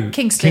 No,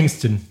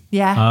 Kingston.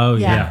 Yeah. Oh,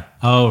 yeah.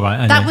 Oh, right.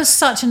 I That know. was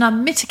such an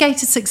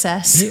unmitigated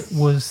success. It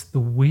was the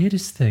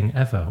weirdest thing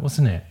ever,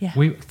 wasn't it? Yeah.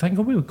 Thank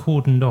God we were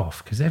cordoned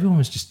off because everyone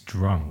was just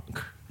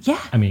drunk. Yeah.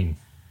 I mean,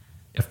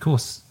 of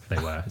course they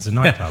were. It's a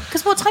nightclub.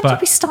 'Cause what time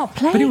did we start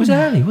playing? But it was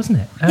early, wasn't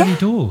it? Early Yeah.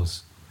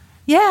 doors,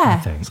 I Yeah.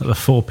 think. It's like the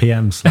 4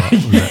 p.m. slot.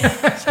 wasn't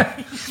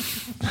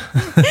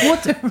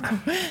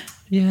it?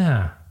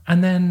 Yeah.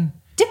 And then,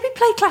 Did we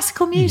play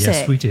classical music?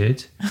 yes, we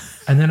did.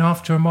 And then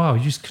after a while,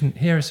 you just couldn't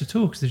hear us at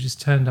all because they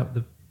just turned up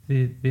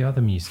the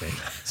other music.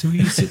 So we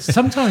used to,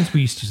 sometimes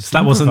we used to just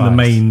That wasn't the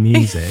improvise. main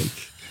music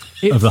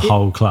of the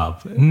whole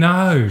club.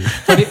 No.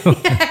 But it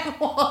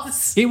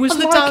was. It was On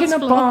the like dance in a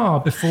floor. bar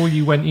before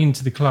you went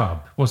into the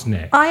club, wasn't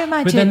it? I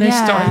imagine, But then they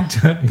yeah. started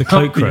turning The up the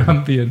cloakroom.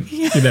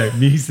 ambient,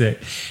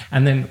 music,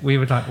 and then we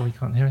were like, "Well, you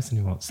can't hear us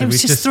anymore." So It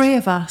was we'd just three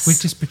of us. We'd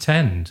just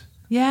pretend.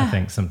 Yeah. I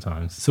think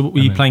sometimes. So what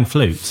were you playing?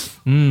 Flute?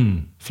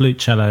 Flute,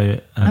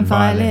 cello, and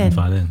violin.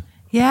 Violin.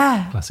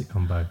 Yeah. Classic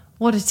combo.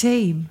 What a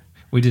team.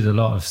 We did a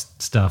lot of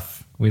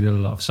stuff.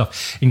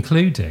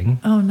 Including.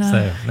 Oh, no.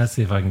 So let's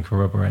see if I can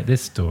corroborate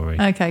this story.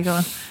 Okay,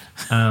 go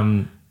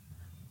on.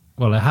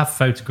 Well, I have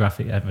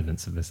photographic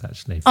evidence of this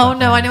actually. Oh, but,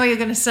 no, I know what you're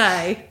going to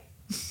say.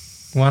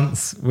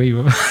 Once we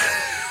were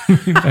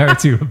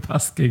Verity were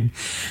busking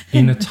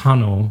in a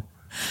tunnel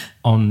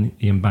on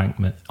the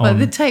embankment. By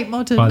the Tate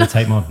Modern. By the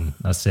Tate Modern,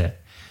 that's it.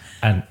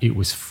 And it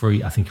was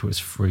I think it was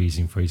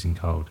freezing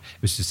cold.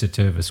 It was just the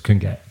two of us,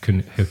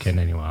 couldn't hook in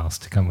anyone else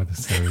to come with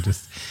us. So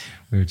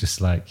we were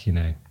just like,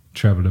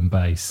 treble and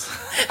bass.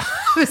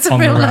 It was a on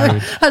the real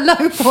road.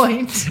 low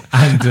point.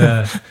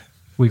 And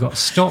we got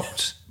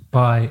stopped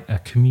by a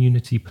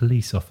community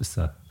police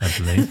officer, I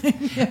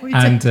believe. Yeah, we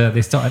And did.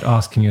 they started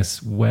asking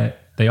us where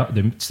they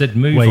said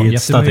move Where on. you'd You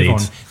have to move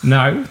studied. on.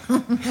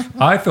 No,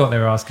 I thought they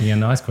were asking you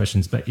nice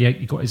questions, but yeah,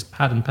 he got his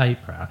pad and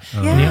paper out,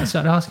 and he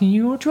started asking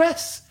you your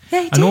address.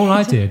 Yeah, he and all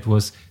I did. did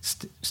was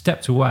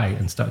stepped away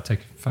and started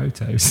taking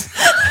photos.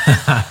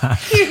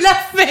 You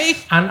left me.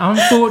 And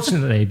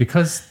unfortunately,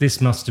 because this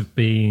must have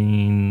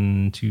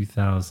been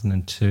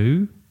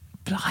 2002.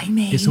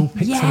 Blimey. It's all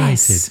pixelated,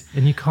 Yes.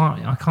 and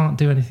I can't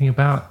do anything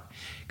about,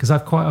 because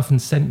I've quite often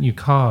sent you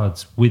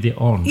cards with it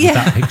on, Yeah. with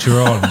that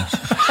picture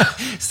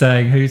on,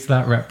 saying who's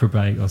that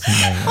reprobate or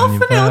something. on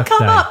your Often it'll come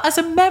birthday. up as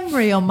a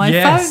memory on my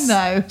Yes. phone,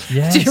 though.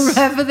 Yes. Do you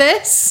remember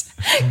this?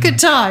 Good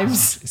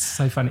times. It's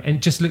so funny, and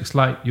it just looks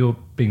like you're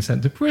being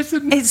sent to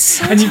prison. It's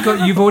so and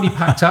you've already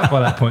packed up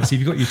by that point, so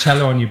you've got your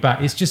cello on your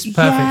back. It's just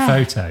perfect Yeah.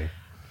 photo,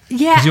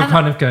 Yeah. because you're and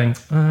kind of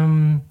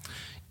going,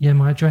 yeah,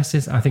 my address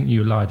is. I think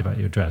you lied about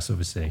your address,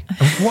 obviously.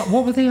 And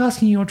what were they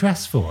asking your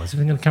address for? Is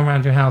they going to come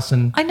around your house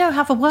and I know,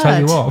 have a word.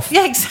 tell you off?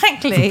 Yeah,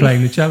 exactly. for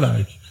playing the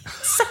cello?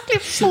 Exactly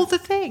for all the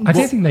things. I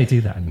don't think they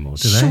do that anymore,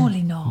 do they?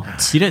 Surely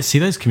not. You don't see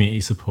those community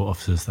support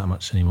officers that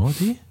much anymore,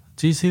 do you?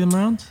 Do you see them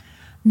around?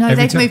 No, Every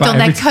they've time- moved but on.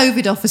 They're every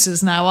COVID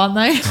officers now, aren't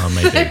they? Oh,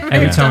 maybe.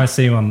 Every time I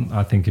see one,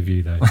 I think of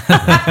you, though.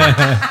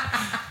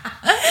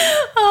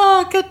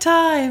 Oh, good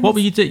time. What were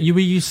you doing? Were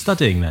you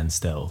studying then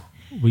still?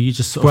 Were you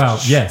just sort of... Well,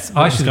 yes,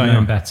 what I was should going have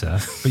known on? better,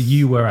 but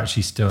you were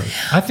actually still.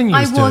 I think you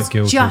were I still was at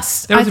Guildford.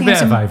 just. There was I a think bit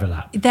of some-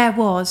 overlap. There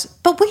was.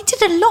 But we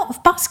did a lot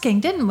of busking,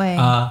 didn't we?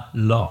 A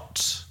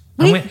lot.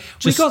 We- And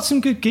we got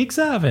some good gigs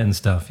out of it and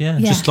stuff, yeah.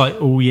 Yeah. Just like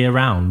all year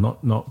round,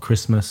 not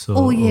Christmas or...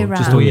 All year or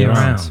just round. all year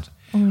round.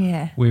 oh,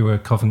 yeah. We were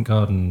Covent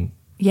Garden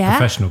Yeah.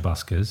 professional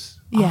buskers.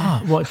 Yeah.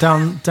 Ah, what,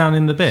 down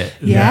in the bit?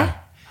 Yeah.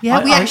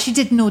 Yeah, we I- actually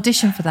did an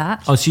audition for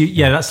that. Oh, so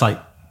yeah, that's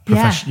like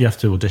Yeah. you have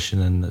to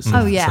audition and that's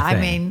Oh, it's yeah. a I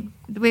thing. mean,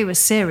 we were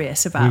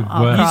serious about We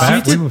our were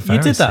craft. very- we were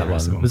You did that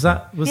serious one. at Was one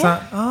that? Was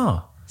that?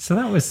 Oh, So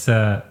that was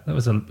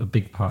a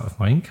big part of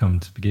my income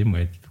to begin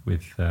with.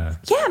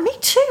 Yeah, me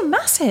too.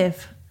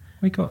 Massive.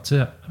 I got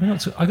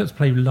to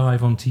play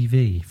live on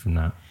TV from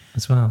that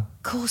as well.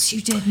 Of course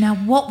you did. Now,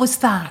 what was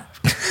that?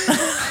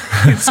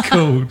 It's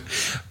called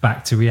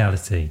Back to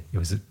Reality. It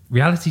was a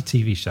reality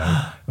TV show.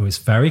 It was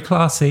very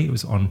classy. It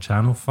was on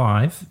Channel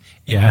 5.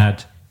 It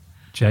had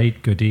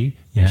Jade Goody,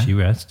 may she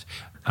rest,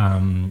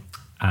 and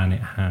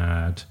it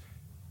had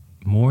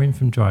Maureen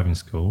from Driving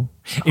School.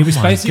 It was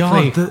basically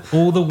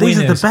all the these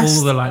are the winners, best-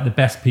 all the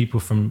best people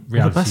from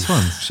reality best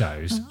ones.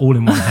 shows, all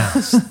in one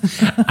house.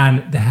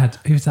 And they had,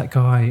 who's that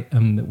guy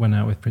that went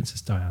out with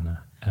Princess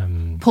Diana?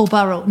 Paul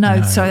Burrell.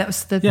 No, sorry, that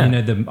was the You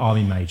know, the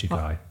army major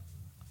guy,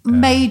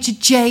 Major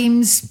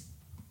James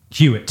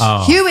Hewitt.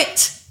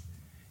 Hewitt.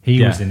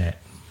 He was in it,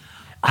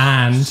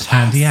 and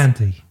Handy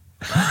Andy.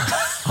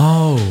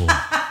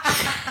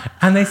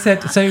 And they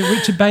said, so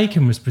Richard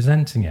Bacon was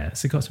presenting it,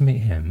 so got to meet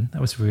him.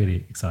 That was really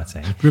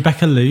exciting.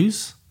 Rebecca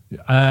Lewis.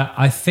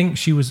 I think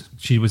she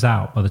was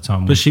out by the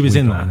time. But she was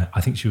in got that?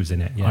 I think she was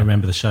in it. Yeah, I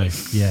remember the show.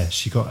 Yeah,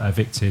 she got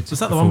evicted. Was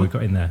that the before one we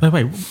got in there? No,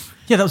 wait.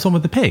 Yeah, that was the one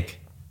with the pig.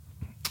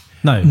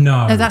 No.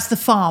 No, That's the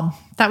farm.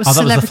 That was Oh, that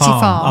Celebrity was the farm.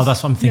 Farm. Oh,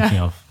 that's what I'm thinking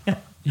of.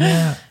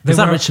 yeah. Was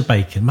that Richard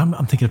Bacon? I'm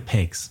thinking of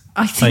pigs.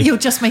 I think you're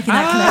just making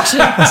that connection.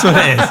 That's what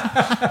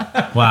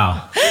it is.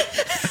 Wow.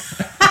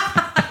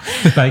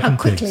 Bacon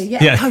Quickly,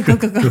 pigs. yeah. Go.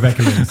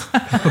 Rebecca Lewis.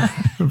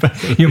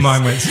 Your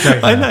mind went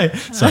straight. I there. know.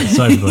 Sorry,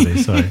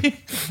 everybody. Sorry.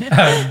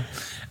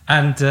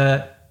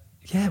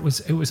 It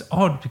was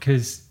odd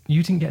because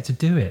you didn't get to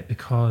do it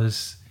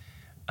because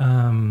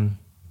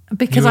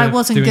Because you I were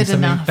wasn't doing good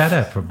something enough.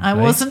 better, probably. I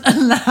wasn't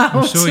allowed.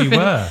 I'm sure to you be-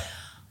 were.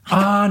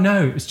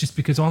 No, it was just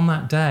because on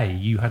that day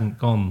you hadn't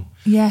gone.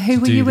 Yeah, who to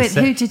were do you the with?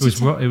 set. Who did it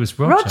was you? It was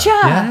Roger. Roger!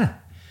 Yeah,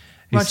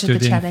 he Roger stood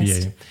the in for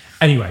cellist. you.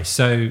 Anyway,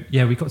 so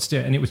yeah, we got to do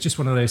it, and it was just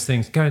one of those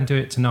things. Go and do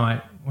it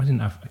tonight. I didn't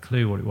have a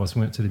clue what it was.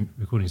 We went to the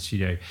recording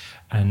studio,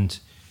 and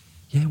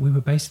yeah, we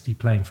were basically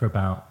playing for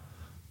about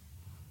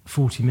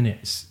 40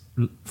 minutes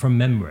from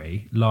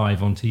memory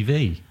live on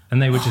TV,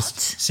 and they were just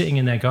sitting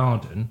in their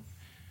garden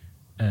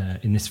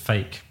in this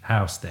fake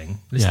house thing,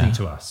 listening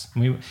to us.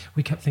 And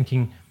we kept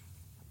thinking,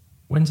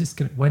 when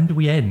do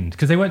we end?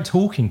 Because they weren't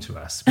talking to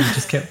us. We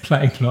just kept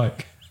playing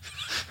like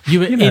You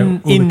were You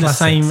know, all in the the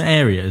same classics.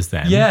 area as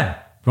them. yeah.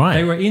 Right.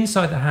 They were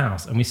inside the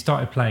house, and we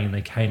started playing, and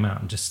they came out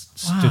and just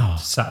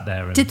sat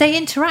there. And Did they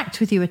interact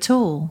with you at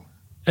all?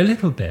 a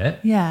little bit?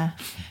 Yeah.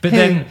 But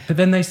Who?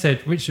 then they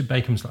said Richard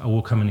Bacon was like, "Oh,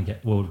 we'll come in and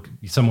get. Well,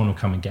 someone will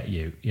come and get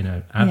you. You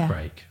know, ad Yeah.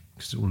 break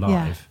because it's all live."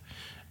 Yeah.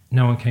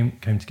 No one came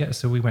to get us,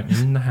 so we went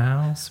in the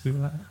house. We were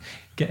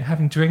like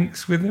having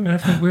drinks with them, and I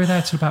think we were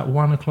there till about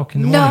 1 o'clock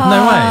in the morning.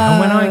 No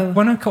way. And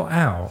when I got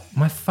out,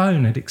 my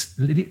phone had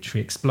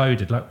literally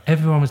exploded. Like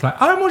everyone was like,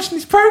 "I'm watching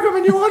this program,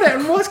 and you're on it,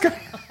 and what's going?"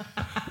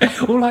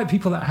 All like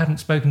people that I hadn't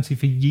spoken to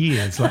for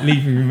years, like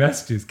leaving me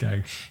messages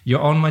going, "You're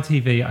on my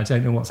TV. I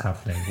don't know what's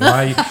happening.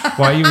 Why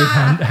are you with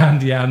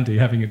Handy Andy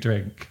having a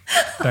drink?"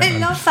 I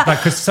love that. Like,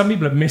 because some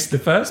people had missed the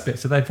first bit,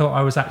 so they thought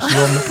I was actually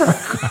on the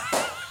program.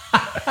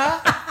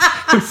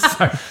 It was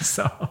so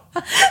bizarre.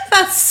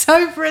 That's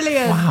so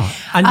brilliant. Wow.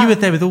 And you were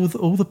there with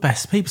all the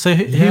best people. So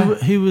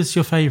who was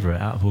your favourite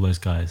out of all those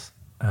guys?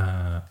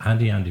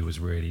 Andy was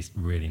really,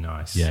 really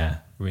nice. Yeah.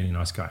 Really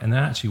nice guy. And they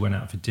actually went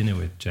out for dinner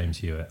with James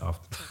Hewitt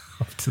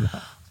after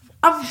that.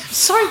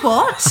 Sorry,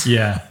 what?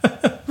 Yeah.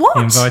 What?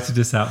 He invited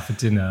us out for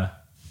dinner.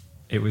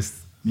 It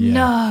was... Yeah.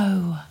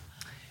 No.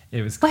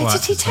 It was Where quite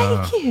did he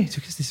bizarre. take you? He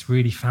took us to this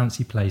really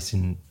fancy place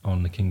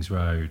on the King's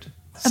Road.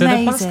 So the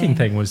Amazing. busking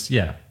thing was,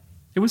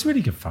 it was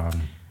really good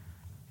fun,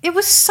 It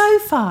was so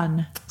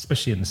fun.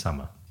 especially in the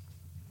summer.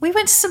 We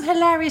went to some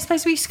hilarious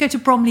places. We used to go to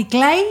Bromley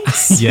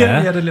Glades. Yeah.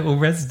 We had a little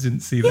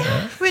residency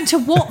there. We went to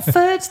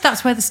Watford.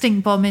 That's where the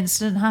stink bomb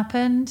incident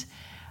happened.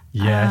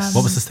 Yes.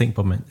 What was the stink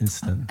bomb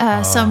incident?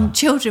 Some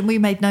children, we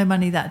made no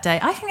money that day.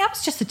 I think that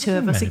was just the two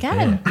of us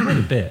again. You made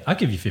a bit. I'll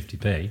give you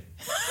 50p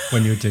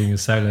when you were doing a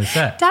solo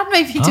set. Dad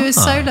made me do a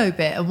solo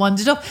bit and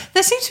wandered off.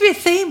 There seems to be a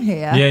theme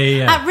here.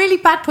 Yeah. At really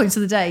bad points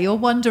of the day, you'll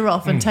wander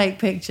off and take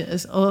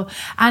pictures.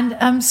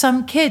 And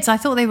some kids, I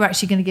thought they were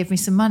actually going to give me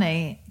some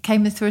money,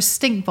 came and threw a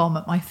stink bomb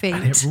at my feet.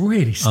 And it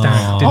really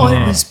stank, didn't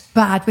it it? was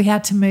bad. We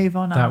had to move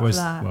on That after was,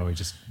 that. well, we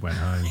just went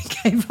home.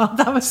 Gave up.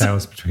 That was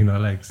Tails between our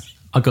legs.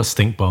 I got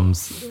stink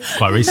bombs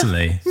quite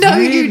recently. No,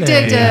 you Really?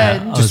 didn't.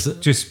 Yeah.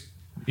 Just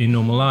in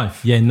normal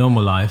life. Yeah, in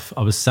normal life,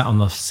 I was sat on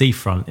the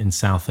seafront in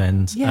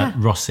Southend Yeah. at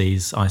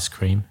Rossi's Ice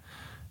Cream.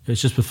 It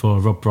was just before a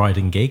Rob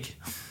Brydon gig.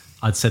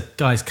 I'd said,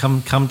 guys,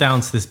 come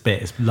down to this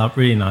bit. It's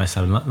really nice.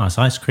 Have a nice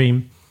ice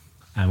cream,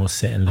 and we'll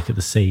sit and look at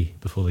the sea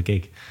before the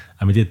gig.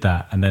 And we did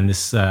that. And then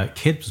this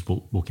kid was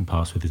walking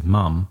past with his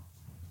mum,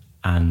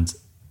 and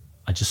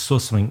I just saw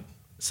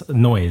a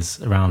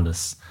noise around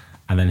us.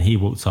 And then he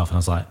walked off, and I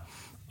was like,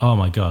 "Oh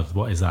my God,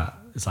 what is that?"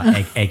 It's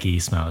like eggy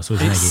smell. It's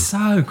always an eggy. It's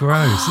so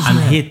gross, isn't And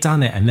it? he had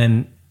done it, and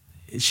then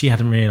she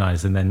hadn't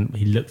realised, and then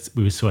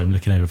we saw him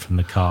looking over from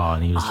the car,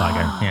 and he was like,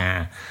 going,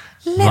 "Yeah,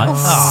 Little Like,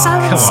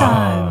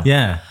 so-and-so.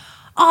 yeah."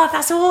 Oh,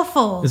 that's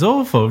awful. It's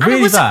awful, And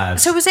really bad.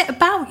 So was it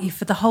about you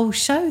for the whole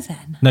show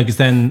then? No, because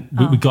then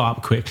we got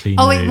up quickly.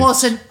 Oh, moved. it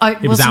wasn't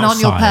on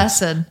your outside.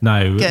 person.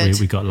 No, Good.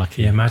 we got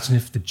lucky. Yeah, imagine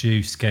if the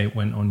juice gate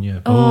went on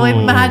your. Oh,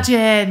 your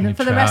imagine.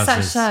 For the rest of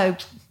that show.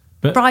 trousers.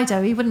 But-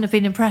 Brido, he wouldn't have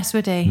been impressed,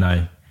 would he?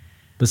 No.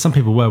 But some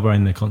people were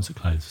wearing their concert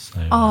clothes.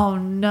 So, Oh,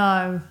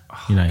 no.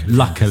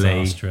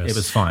 luckily, disastrous. it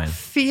was fine.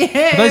 Phew.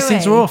 But those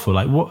things are awful.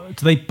 Like, what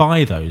do they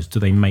buy those?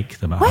 Do they make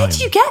them at home? Where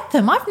do you get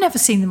them? I've never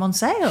seen them on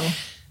sale.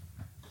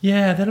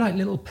 Yeah, they're like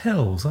little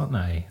pills, aren't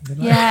they? They're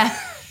like, Yeah.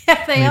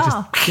 Yeah, they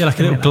are. Yeah, like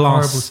a little Make that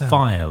horrible glass sound.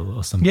 vial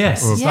or something.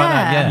 Yes, Or, it's like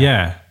that,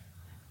 yeah.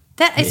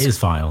 That It is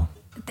vile.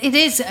 It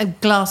is a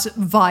glass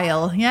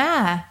vial.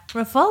 Yeah.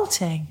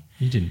 Revolting.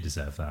 You didn't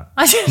deserve that.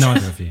 I didn't.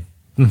 Neither of you.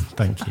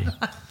 Thank you.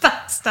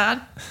 Thanks,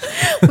 Dan.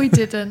 We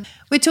didn't.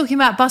 We're talking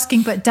about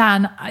busking, but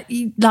Dan,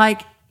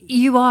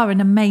 you are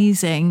an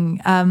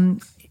amazing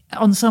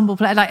ensemble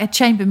player, like a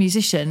chamber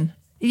musician.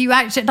 You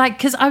actually,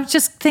 because I was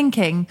just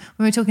thinking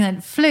when we were talking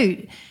about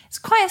flute, it's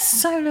quite a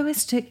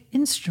soloistic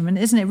instrument,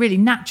 isn't it? Really,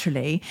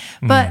 naturally,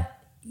 but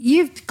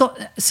you've got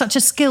such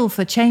a skill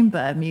for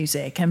chamber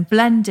music and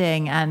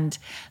blending, and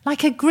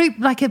like a group,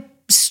 like a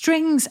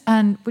strings,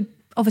 and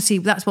obviously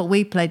that's what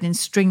we played in,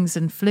 strings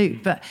and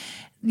flute, but.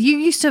 You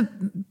used to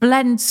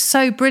blend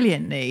so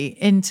brilliantly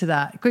into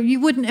that. You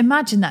wouldn't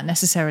imagine that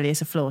necessarily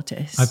as a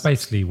flautist. I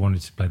basically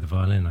wanted to play the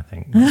violin, I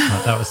think.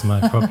 That was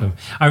my problem.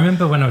 I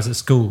remember when I was at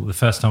school, the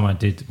first time I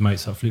did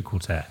Mozart Flute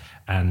Quartet,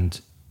 and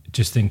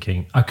just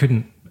thinking I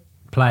couldn't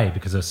play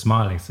because I was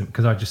smiling,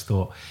 because I just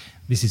thought,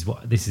 this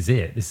is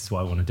it. This is what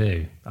I want to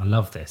do. I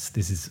love this.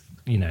 This is,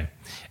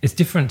 it's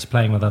different to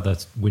playing with other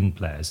wind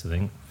players, I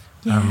think.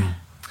 Yeah.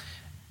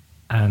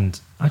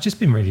 And I've just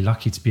been really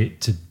lucky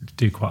to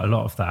do quite a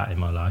lot of that in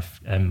my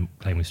life,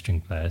 playing with string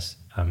players,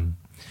 and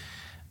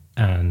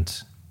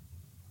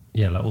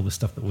like all the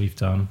stuff that we've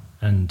done,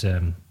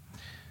 and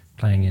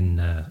playing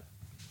in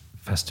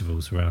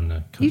festivals around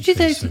the country. You do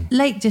those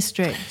Lake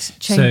District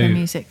chamber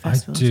music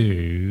festivals. I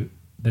do.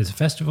 There's a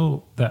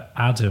festival that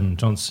Adam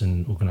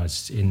Johnson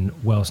organised in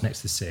Wells Next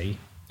to the Sea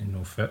in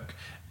Norfolk.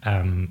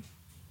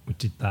 We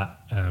did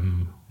that.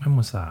 When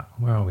was that?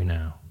 Where are we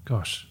now?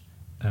 Gosh.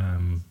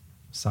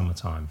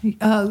 Summertime,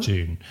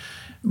 June.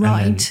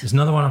 Right. And then there's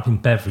another one up in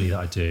Beverley that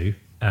I do,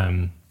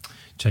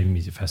 Chamber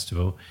Music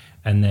Festival,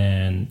 and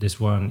then there's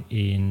one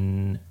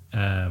in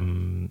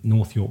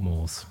North York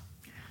Moors.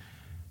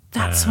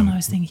 That's what I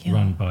was thinking.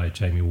 Run by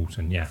Jamie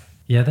Walton. Yeah,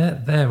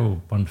 they're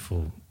all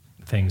wonderful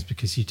things,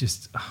 because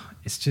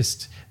it's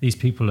just these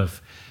people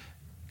have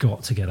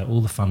got together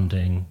all the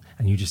funding,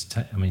 and you just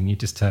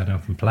turn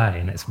up and play,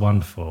 and it's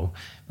wonderful.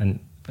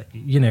 And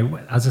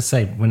as I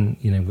say, when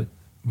with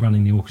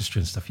running the orchestra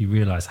and stuff, you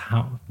realise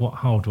what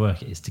hard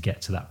work it is to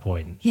get to that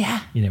point.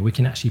 Yeah. We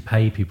can actually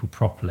pay people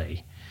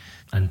properly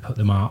and put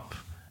them up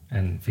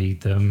and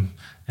feed them,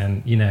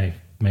 and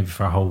maybe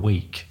for a whole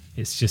week.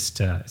 It's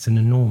just it's an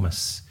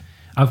enormous.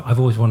 I've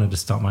always wanted to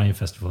start my own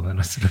festival, and then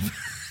I sort of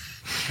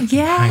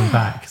hang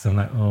back, because I'm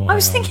like, oh. I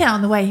was thinking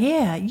on the way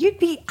here, you'd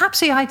be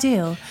absolutely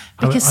ideal,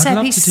 because I'd Seb,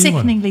 love he's to do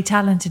one. sickeningly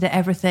talented at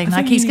everything. I Like,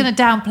 think he's going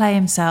to downplay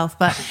himself,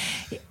 but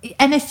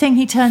anything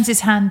he turns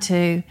his hand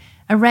to,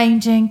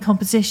 arranging,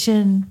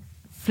 composition,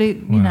 flute,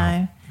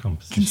 composition.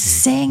 can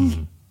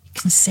sing.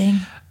 Can sing.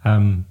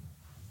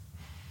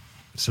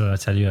 So I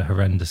tell you a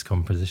horrendous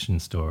composition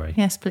story.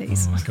 Yes,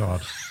 please. Oh my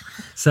God.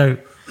 So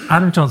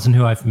Adam Johnson,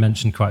 who I've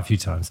mentioned quite a few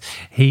times,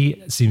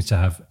 he seems to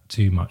have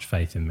too much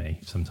faith in me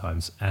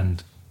sometimes,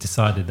 and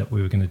decided that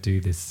we were going to do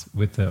this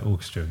with the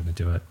orchestra. We're going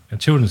to do a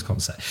children's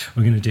concert.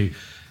 We're going to do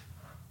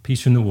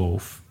Peter and the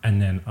Wolf,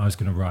 and then I was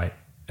going to write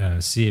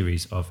a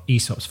series of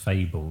Aesop's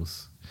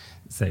fables,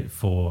 so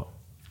for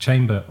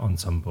chamber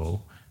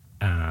ensemble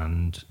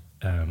and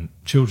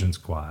children's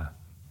choir,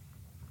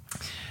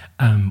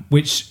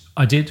 which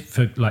I did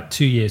for like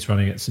 2 years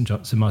running at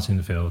St Martin in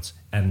the Fields,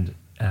 and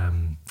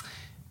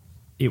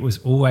it was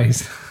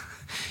always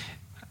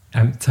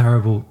a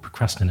terrible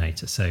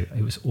procrastinator, so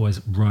it was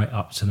always right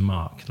up to the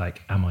mark,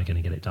 like, am I going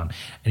to get it done?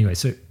 Anyway,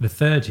 so the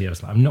third year I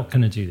was like, I'm not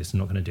going to do this,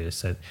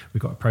 so we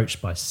got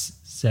approached by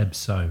Seb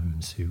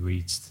Soames, who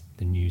reads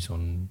the news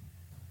on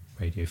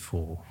Radio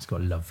 4. He's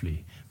got a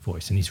lovely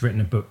voice, and he's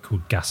written a book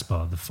called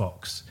Gaspar the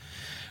Fox,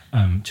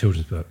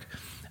 children's book,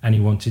 and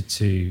he wanted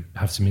to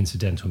have some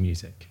incidental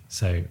music.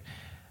 So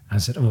I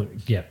said, oh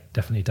yeah,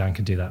 definitely Dan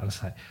can do that. And I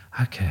was like,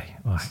 okay,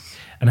 all right.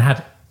 And I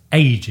had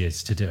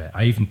ages to do it.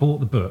 I even bought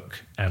the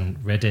book and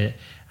read it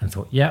and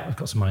thought, yeah, I've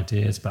got some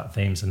ideas about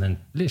themes, and then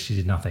literally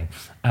did nothing.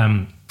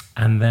 And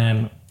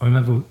then I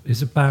remember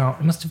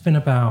it must have been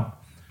about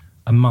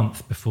a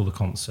month before the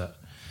concert,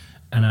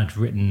 and I'd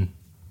written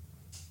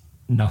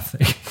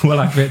nothing. Well,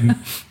 I'd written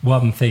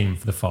one theme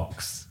for the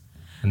fox,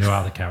 and there were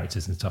other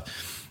characters and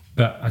stuff,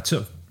 but I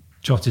sort of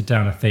jotted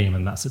down a theme,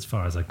 and that's as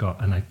far as I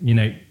got. And I,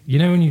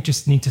 when you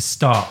just need to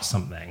start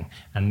something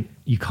and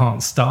you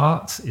can't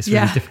start, it's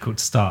really difficult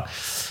to start.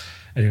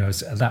 Anyway, I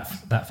was at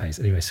that phase.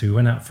 Anyway, so we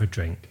went out for a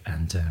drink,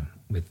 and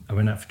I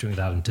went out for a drink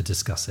with Alan to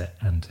discuss it,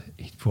 and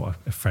he brought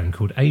a friend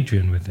called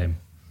Adrian with him.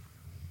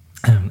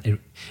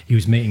 he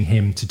was meeting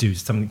him to do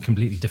something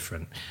completely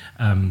different.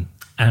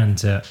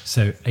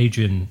 So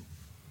Adrian,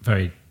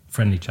 very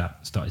friendly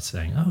chap, started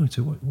saying, "Oh,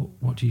 so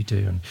what do you do?"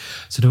 And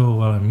I said, "Oh,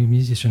 well, I'm a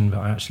musician, but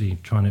I'm actually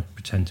trying to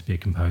pretend to be a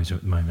composer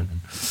at the moment,"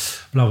 and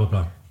blah, blah,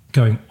 blah.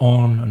 Going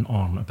on and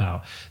on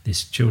about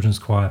this children's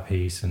choir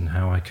piece and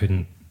how I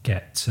couldn't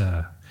get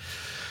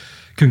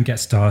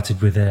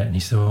started with it. And he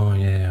said, "Oh,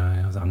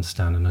 yeah, I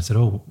understand." And I said,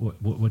 "Oh,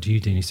 what do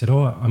you do?" And he said,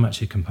 "Oh, I'm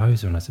actually a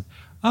composer." And I said,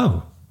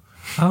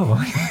 Oh,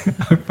 I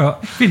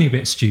felt feeling a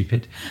bit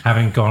stupid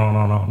having gone on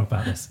and on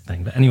about this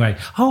thing. But anyway,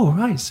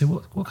 right, so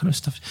what kind of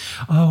stuff?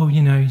 Oh,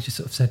 you just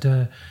sort of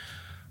said,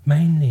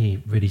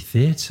 mainly really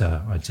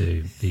theatre I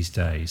do these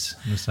days.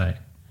 And I was like,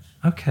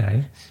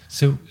 okay,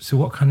 so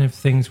what kind of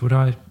things would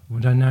I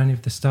know any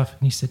of the stuff?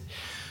 And he said,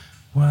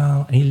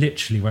 well, and he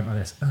literally went like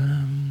this,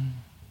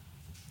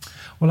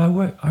 well, I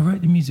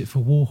wrote the music for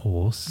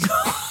Warhorse. And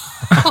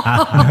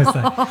I was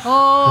like,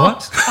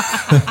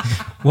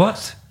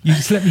 what? You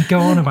just let me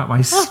go on about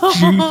my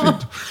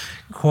stupid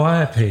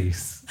choir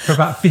piece for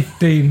about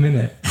 15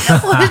 minutes.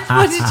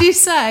 What did you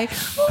say?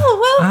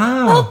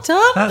 Well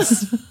done.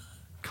 That's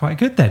quite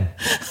good then.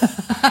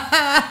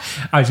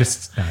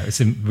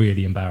 It's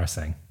really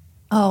embarrassing.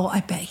 Oh, I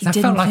bet he I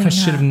didn't. felt like I think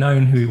should have that.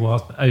 known who he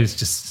was, but it was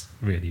just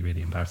really,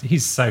 really embarrassing.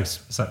 He's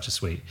such a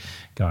sweet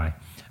guy.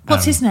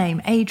 What's his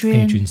name?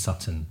 Adrian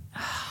Sutton.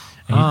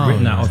 And he'd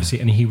written that, obviously,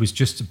 and he was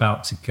just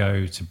about to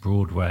go to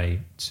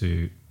Broadway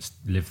to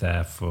live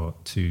there for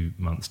 2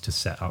 months to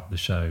set up the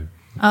show.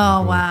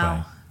 Oh,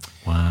 wow.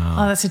 Wow.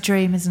 Oh, that's a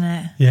dream, isn't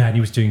it? Yeah, and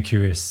he was doing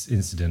Curious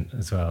Incident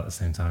as well at the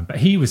same time. But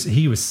he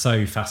was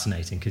so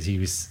fascinating because he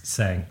was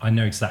saying, I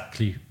know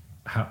exactly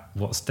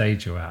what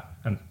stage you're at.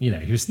 And, he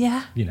was,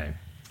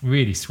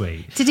 really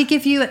sweet. Did he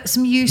give you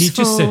some useful... He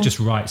just said,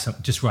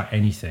 just write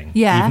anything.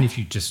 Yeah. Even if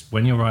you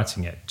when you're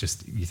writing it,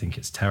 you think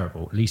it's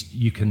terrible, at least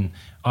you can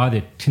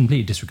either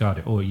completely disregard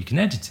it or you can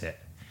edit it.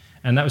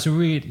 And that was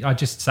I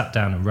just sat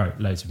down and wrote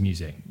loads of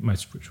music,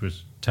 most of which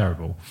was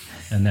terrible,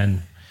 and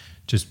then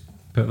just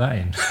put that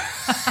in.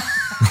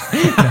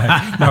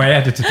 No, I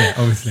edited it,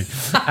 obviously.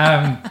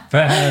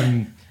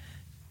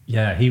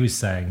 He was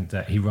saying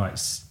that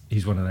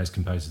he's one of those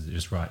composers that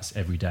just writes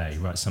every day,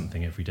 writes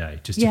something every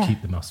day, just to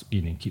keep the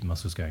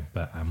muscles going.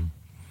 But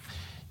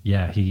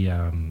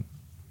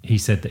he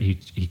said that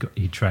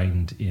he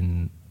trained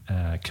in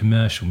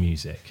commercial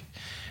music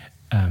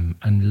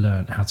and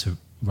learned how to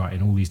write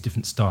in all these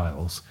different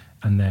styles,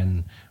 and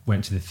then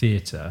went to the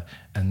theatre,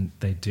 and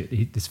they did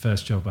his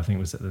first job, I think,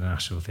 was at the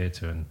National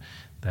Theatre, and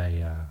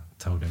they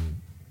told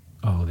him,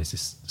 "Oh, there's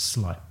this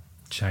slight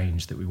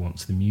change that we want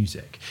to the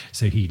music."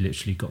 So he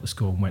literally got the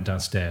score and went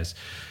downstairs,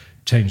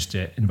 changed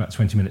it in about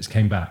 20 minutes,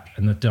 came back,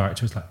 and the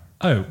director was like,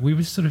 "Oh, we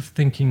were sort of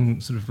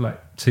thinking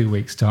like 2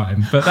 weeks'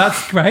 time, but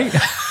that's great."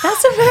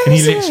 That's amazing. And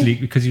he literally,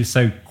 because he was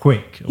so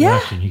quick at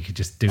working, he could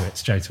just do it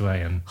straight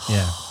away. And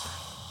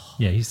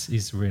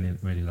he's a really,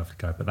 really lovely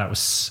guy. But that was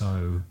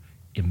so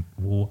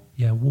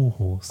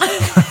Warhorse.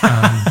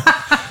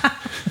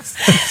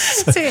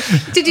 So,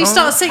 did you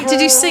start sing?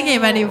 Did you sing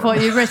him any of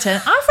what you've written?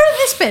 I've written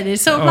this bit.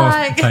 It's sort of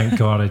like. Thank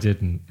God I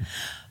didn't.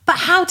 But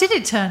how did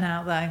it turn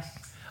out, though?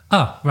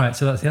 Oh, right.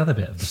 So that's the other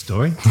bit of the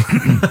story.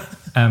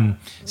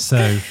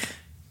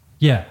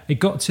 It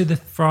got to the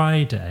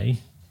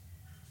Friday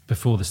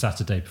before the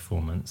Saturday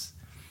performance,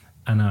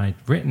 and I'd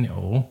written it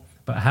all,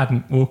 but I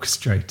hadn't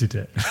orchestrated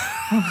it.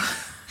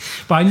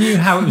 But I knew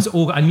how it was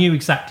all. I knew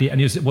exactly, and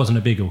it wasn't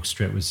a big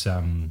orchestra. It was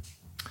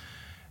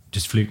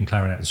just flute and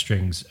clarinet and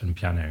strings and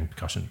piano and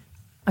percussion.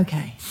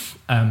 Okay.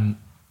 And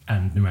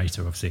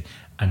narrator, obviously,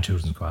 and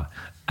children's choir.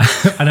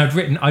 And I'd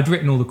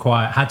written all the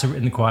choir, had to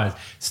write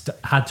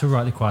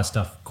the choir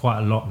stuff quite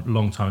a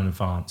long time in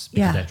advance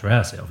because I had to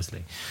rehearse it,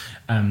 obviously.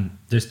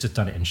 Just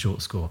done it in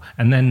short score.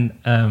 And then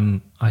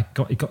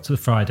it got to the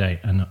Friday,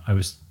 and I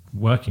was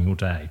working all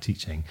day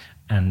teaching,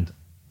 and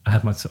I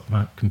had my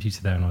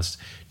computer there, and I was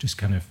just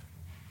kind of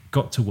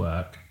got to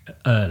work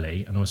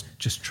early, and I was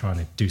just trying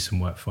to do some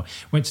work before.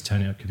 Went to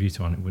turn the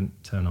computer on, it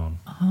wouldn't turn on.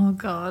 Oh,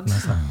 God. And I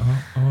was like,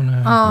 oh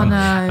no. Oh, no.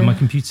 And my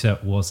computer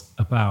was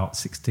about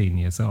 16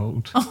 years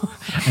old.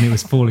 And it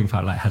was falling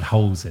apart, like had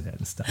holes in it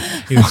and stuff.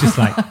 It was just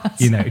like,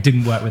 it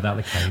didn't work without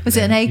the cable. Was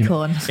it an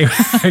Acorn? It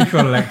was an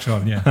Acorn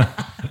Electron, yeah.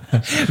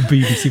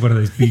 BBC, one of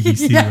those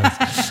BBC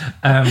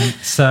ones.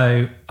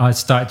 So I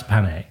started to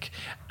panic,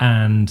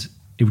 and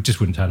it just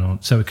wouldn't turn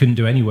on. So I couldn't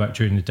do any work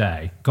during the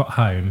day. Got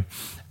home,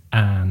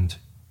 and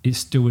it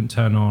still wouldn't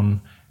turn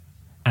on,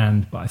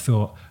 but I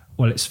thought,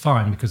 well, it's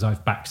fine because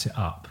I've backed it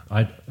up.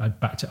 I'd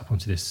backed it up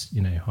onto this,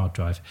 hard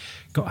drive.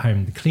 Got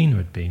home, the cleaner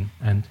had been,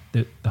 and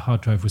the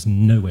hard drive was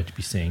nowhere to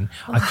be seen.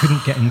 I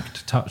couldn't get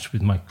into touch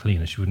with my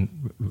cleaner. She wouldn't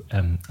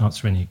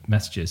answer any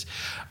messages.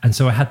 And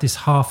so I had this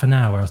half an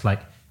hour. I was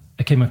like,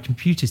 okay, my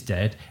computer's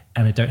dead,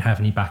 and I don't have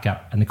any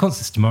backup. And the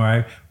concert's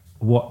tomorrow.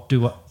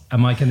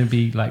 Am I going to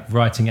be like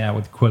writing it out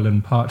with quill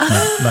and parchment,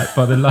 like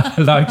by the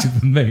light of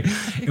the moon?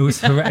 It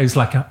was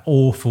like an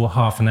awful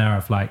half an hour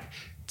of like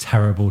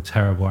terrible,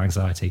 terrible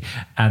anxiety.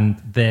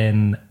 And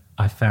then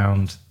I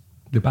found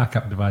the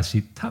backup device,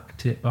 she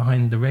tucked it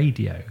behind the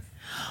radio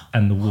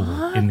and the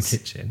wall in the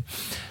kitchen.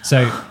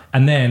 So,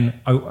 and then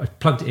I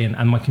plugged it in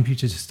and my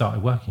computer just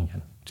started working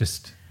again,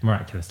 just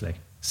miraculously.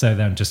 So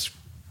then just...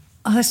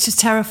 Oh, that's just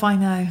terrifying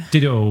though.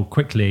 Did it all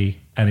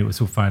quickly and it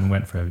was all fine,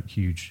 went for a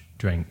huge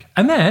drink.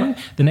 And then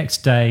the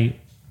next day,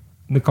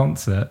 the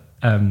concert...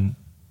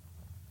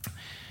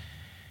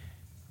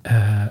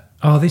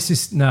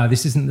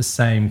 this isn't the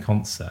same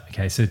concert.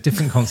 Okay, so a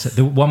different concert.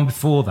 The one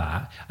before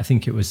that, I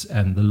think it was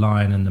The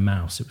Lion and the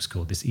Mouse, it was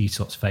called, this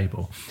Aesop's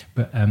Fable.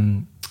 But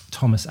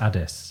Thomas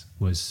Addis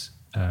was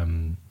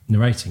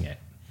narrating it.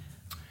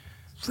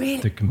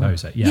 Really? The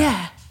composer,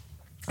 yeah.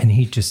 And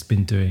he'd just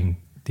been doing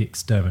The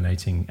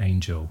Exterminating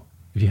Angel.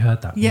 Have you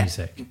heard that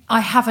music? I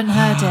haven't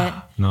heard it.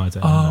 No, I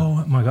don't.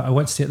 Oh my God, I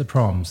went to see it at the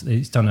Proms.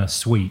 He's done a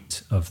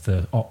suite of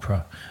the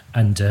opera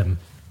and...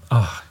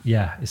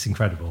 it's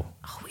incredible.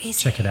 Oh,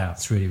 Check it out.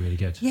 It's really, really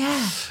good.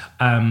 Yeah.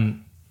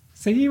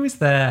 So he was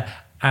there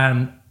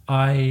and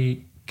I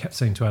kept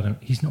saying to Adam,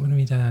 he's not going to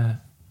be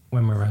there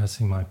when we're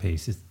rehearsing my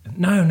piece.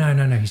 No.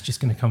 He's just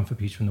going to come for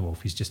Peter and the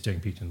Wolf. He's just doing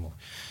Peter and the Wolf.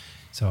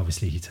 So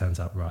obviously he turns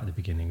up right at the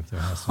beginning of the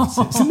rehearsal and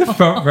sits in the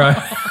front row.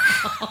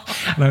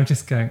 And I'm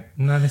just going,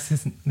 no, this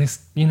isn't,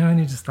 this, and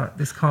you're just like,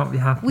 this can't be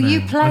happening. Were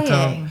you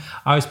playing?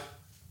 I was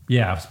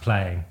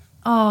playing.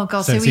 Oh,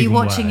 God, so were you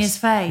watching his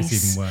face?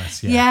 It's even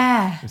worse,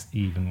 yeah. It was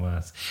even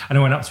worse. And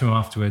I went up to him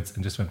afterwards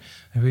and just went,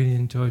 I really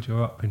enjoyed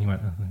your opera. And he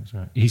went, oh, thanks,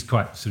 right. He's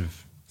quite sort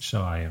of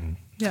shy and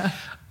that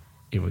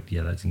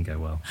didn't go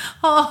well.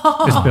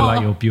 Oh. It's a bit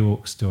like your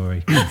Bjork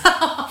story.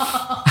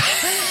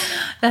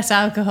 Less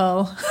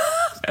alcohol.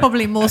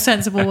 Probably more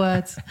sensible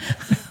words.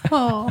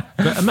 Oh.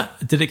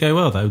 But, did it go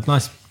well though?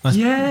 Nice.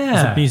 Yeah.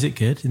 Was the music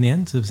good in the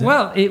end?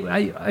 Well,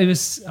 I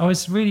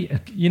was really,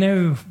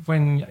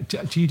 when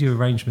do you do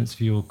arrangements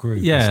for your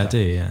group? Yeah, I do.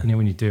 Yeah.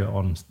 When you do it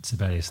on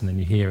Sibelius and then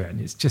you hear it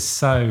and it's just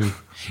so,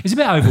 it's a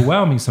bit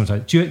overwhelming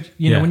sometimes. Do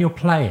you know when you're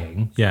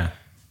playing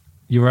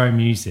your own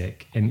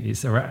music and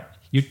it's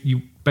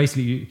you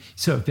basically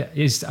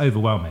it's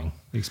overwhelming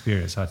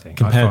experience, I think,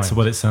 compared to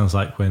what it sounds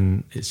like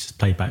when it's just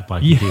played back by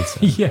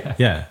computer.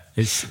 Yeah.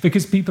 It's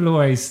because people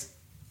always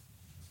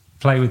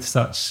play with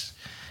such,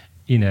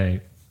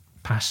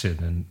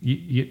 passion, and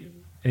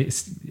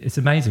it's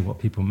amazing what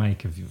people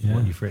make of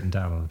what you've written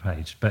down on the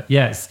page. But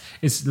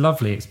it's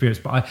lovely experience.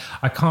 But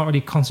I can't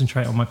really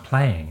concentrate on my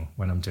playing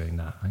when I'm doing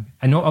that.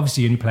 And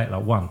obviously you only play it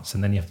like once,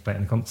 and then you have to play it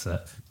in a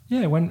concert.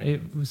 Yeah, when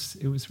it was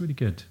really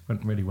good,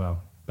 went really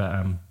well.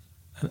 But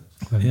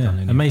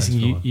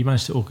amazing. You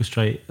managed to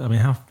orchestrate. I mean,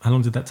 how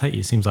long did that take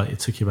you? It seems like it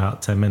took you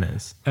about 10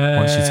 minutes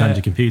once you turned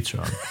your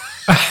computer on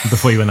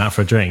before you went out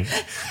for a drink.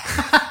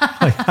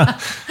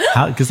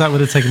 Because that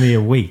would have taken me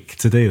a week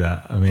to do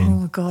that. I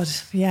mean, oh God,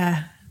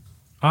 yeah.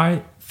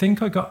 I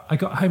think I got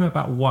home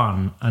about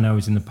 1, and I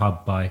was in the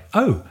pub by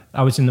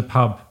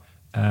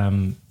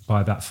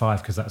about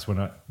 5 because that's when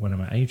I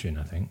met Adrian.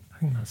 I think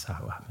that's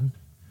how it happened.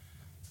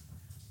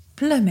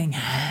 Blooming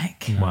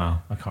heck! No,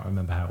 wow, I can't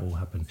remember how it all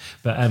happened,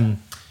 but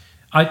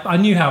I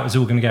knew how it was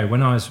all going to go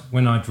when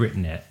I'd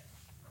written it.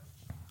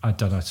 I'd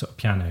done a sort of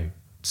piano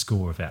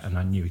score of it, and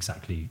I knew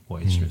exactly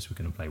what instruments were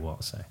going to play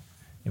what, so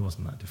it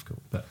wasn't that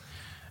difficult. But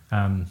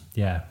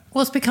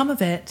what's become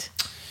of it?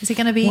 Is it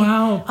going to be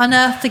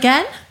unearthed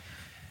again?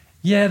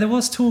 Yeah, there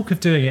was talk of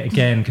doing it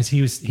again because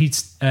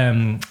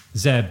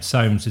Zeb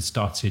Soames had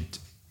started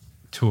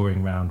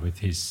touring around with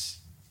his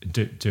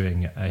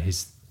doing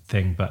his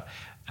thing, but.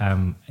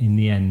 In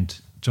the end,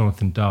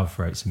 Jonathan Dove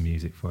wrote some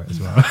music for it as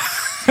well.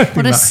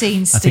 What a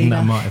scene stealer. I think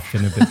that might have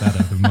been a bit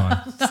better than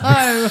mine.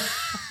 No.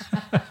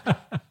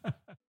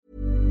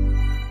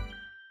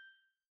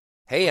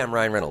 Hey, I'm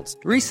Ryan Reynolds.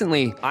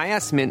 Recently, I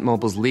asked Mint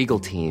Mobile's legal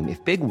team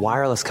if big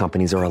wireless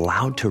companies are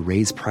allowed to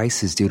raise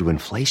prices due to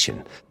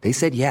inflation. They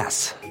said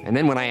yes. And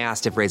then when I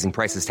asked if raising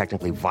prices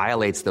technically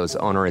violates those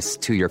onerous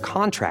 2-year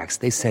contracts,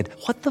 they said,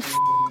 what the f***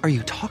 are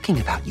you talking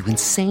about, you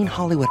insane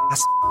Hollywood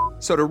ass f-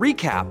 So to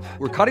recap,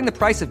 we're cutting the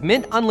price of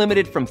Mint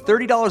Unlimited from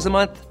 $30 a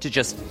month to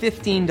just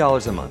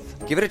 $15 a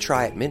month. Give it a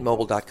try at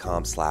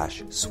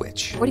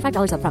mintmobile.com/switch.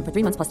 $45 up front for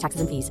 3 months plus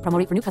taxes and fees. Promo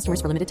rate for new customers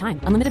for limited time.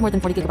 Unlimited more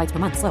than 40 gigabytes per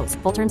month. Slows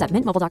full terms at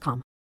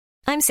mintmobile.com.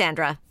 I'm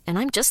Sandra, and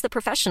I'm just the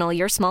professional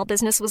your small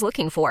business was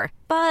looking for.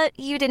 But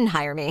you didn't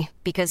hire me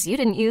because you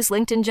didn't use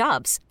LinkedIn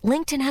Jobs.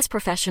 LinkedIn has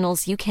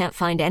professionals you can't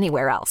find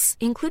anywhere else,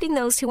 including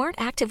those who aren't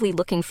actively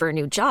looking for a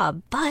new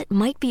job, but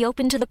might be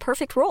open to the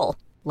perfect role,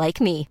 like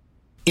me.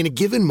 In a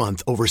given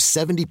month, over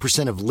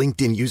 70% of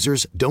LinkedIn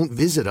users don't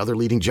visit other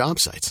leading job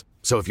sites.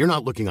 So if you're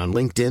not looking on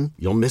LinkedIn,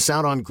 you'll miss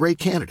out on great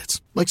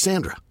candidates like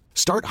Sandra.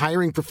 Start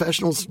hiring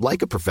professionals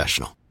like a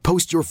professional.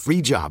 Post your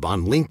free job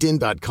on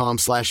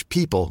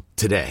linkedin.com/people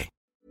today.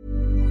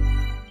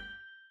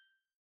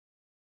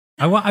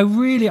 I'd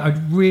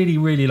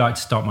really like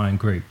to start my own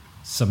group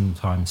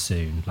sometime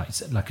soon,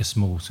 like a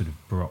small sort of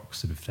Baroque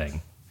sort of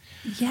thing.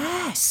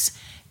 Yes,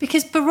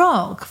 because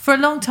Baroque, for a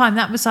long time,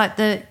 that was like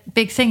the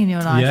big thing in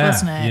your life,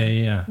 wasn't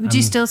it? Yeah. Would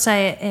you still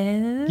say it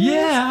is?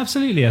 Yeah,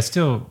 absolutely. I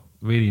still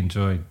really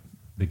enjoy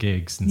the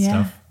gigs and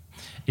stuff.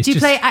 It's Do you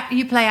just-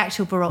 you play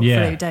actual Baroque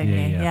Yeah, flute, don't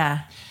yeah, you? yeah.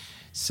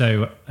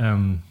 So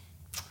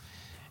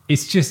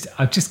it's just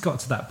I've just got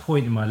to that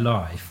point in my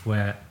life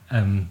where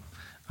I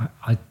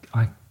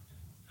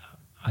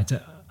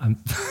don't I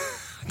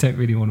don't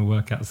really want to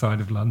work outside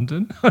of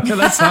London. I know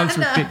that sounds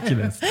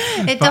ridiculous.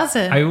 It but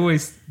doesn't. I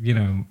always,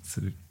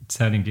 sort of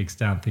turning gigs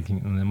down, thinking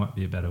there might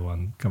be a better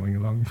one coming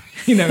along,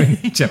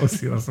 in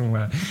Chelsea or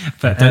somewhere.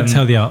 But Don't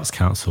tell the Arts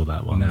Council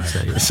that one. No.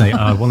 Say,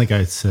 I want to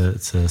go to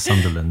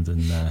Sunderland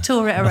and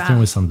Tour it nothing around.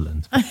 with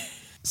Sunderland.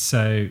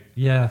 So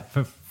yeah,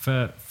 for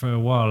a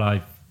while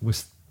I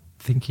was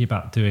thinking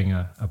about doing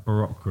a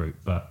Baroque group,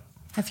 but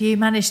Have you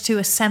managed to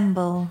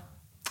assemble?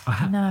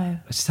 No. I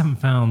just haven't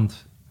found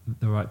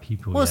the right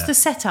people What's yet. the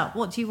setup?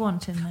 What do you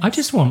want in there? I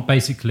just want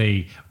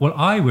basically, well,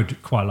 I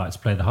would quite like to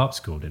play the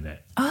harpsichord in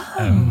it.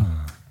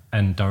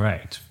 And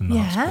direct from the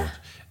Yeah. harpsichord.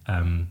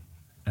 And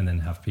then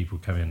have people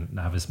come in and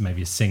have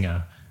maybe a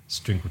singer,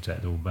 string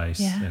quartet, double bass,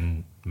 Yeah.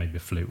 and maybe a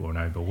flute or an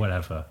oboe,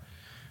 whatever.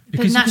 The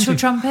Because you can natural do-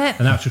 trumpet.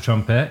 A natural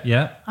trumpet,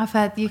 yeah. I've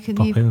heard you can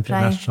Pop in a bit of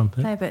play, natural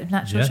trumpet. play a bit of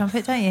natural Yeah.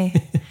 trumpet, don't you?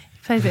 You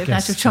played a bit of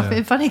guess, natural trumpet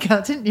in Funny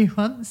Girl, didn't you,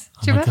 once?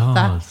 Do you Oh my remember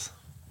God. that?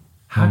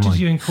 How Oh my- did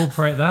you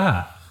incorporate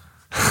that?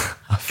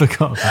 I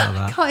forgot about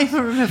that. Can't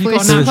even remember You which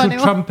got a one natural it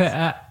was. trumpet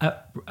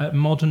at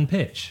modern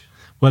pitch.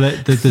 Well,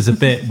 there's a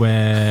bit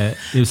where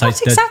it was like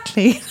What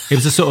exactly? It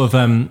was a sort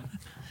of it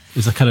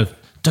was a kind of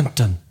dun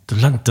dun dun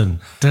dun dun.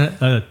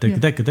 yeah.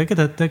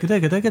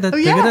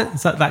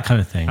 It's that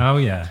kind of thing. Oh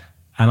yeah.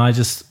 And I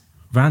just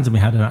randomly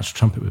had an actual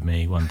trumpet with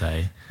me one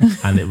day,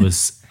 and I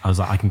was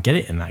like, I can get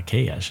it in that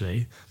key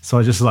actually. So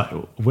I just like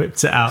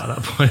whipped it out at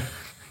that point.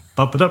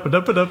 Bump it up and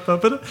up and up,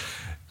 bump it up.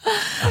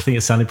 I think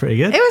it sounded pretty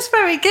good. It was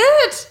very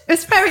good. It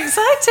was very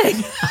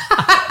exciting.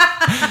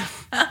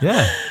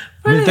 Yeah.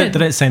 I mean, Brilliant. they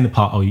don't say in the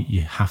part, oh,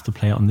 you have to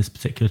play it on this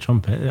particular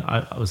trumpet.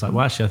 I was like,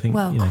 well, actually, I think,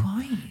 Well,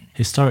 quite.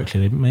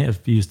 historically, they may have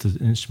used an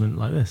instrument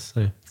like this.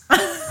 So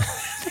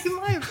They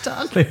might have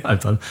done. I've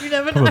done. You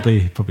never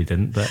know. Probably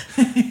didn't, but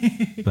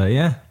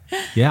yeah.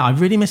 Yeah, I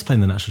really miss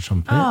playing the natural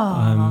trumpet.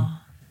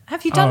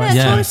 Have you done it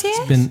at all this year?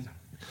 it's been...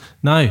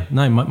 No,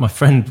 my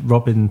friend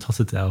Robin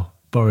Totterdale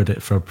borrowed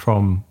it for a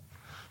prom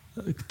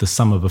the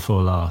summer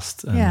before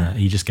last, and Yeah.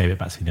 he just gave it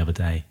back to me the other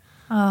day.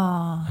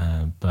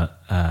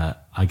 But I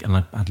had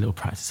a little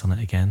practice on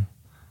it again.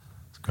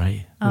 It's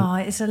great. Oh,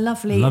 it's a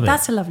lovely. Love it.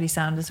 That's a lovely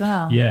sound as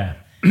well. Yeah.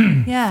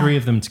 Yeah. 3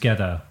 of them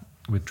together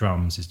with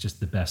drums is just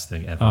the best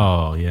thing ever.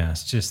 Oh yeah,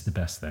 It's just the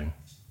best thing.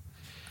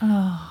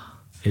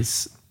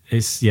 it's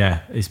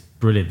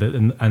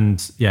brilliant.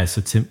 And yeah,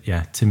 so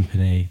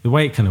timpani. The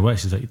way it kind of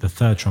works is like the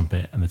third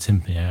trumpet and the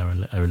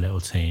timpani are a little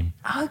team,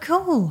 Oh,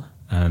 cool.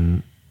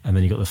 and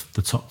then you got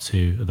the top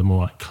 2 are the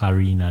more like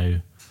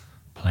clarino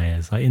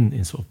players, like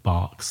in sort of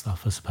Bach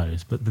stuff, I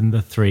suppose. But then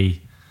the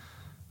 3,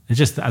 it's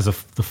just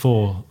the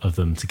 4 of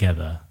them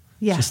together.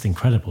 Yeah. Just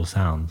incredible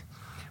sound.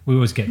 We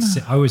always get to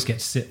sit. I always get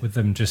to sit with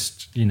them,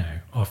 just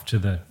off to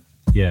the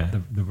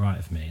right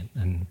of me,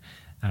 and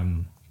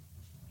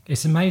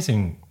it's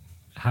amazing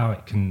how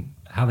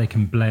they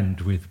can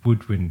blend with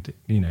woodwind.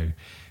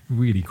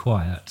 Really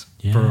quiet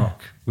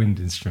Baroque wind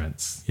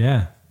instruments,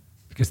 Yeah.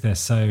 because they're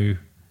so.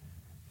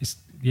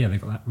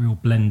 They've got that real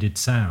blended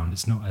sound.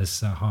 It's not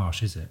as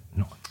harsh, is it?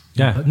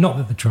 Yeah. Not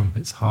that the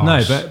trumpet's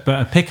harsh. No,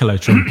 but a piccolo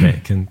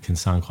trumpet can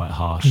sound quite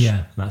harsh.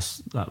 Yeah.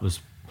 That's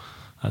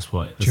remember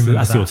the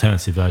that?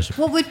 alternative version.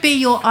 What would be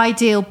your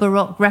ideal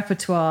Baroque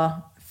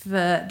repertoire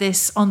for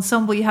this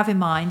ensemble you have in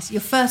mind?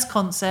 Your first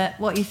concert,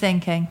 what are you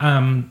thinking?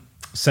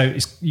 So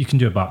you can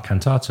do a Bach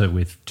cantata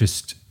with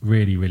just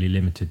really, really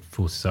limited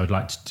forces. So I'd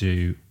like to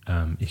do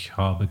Ich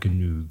habe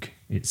genug.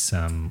 It's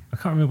I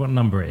can't remember what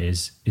number it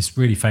is. It's a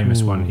really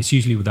famous one. It's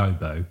usually with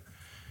oboe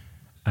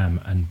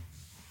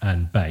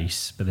and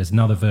bass, but there's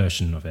another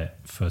version of it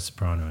for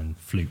soprano and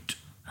flute.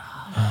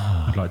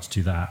 I'd like to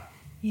do that.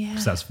 Yeah.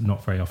 Because that's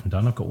not very often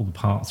done. I've got all the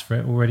parts for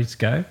it all ready to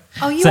go.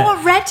 Oh, you are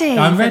ready.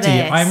 I'm for ready.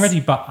 this. I'm ready,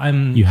 but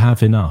You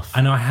have enough.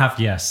 and I have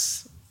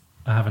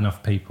I have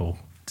enough people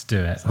to do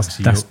it.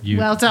 Obviously, that's-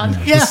 Well done. Yeah,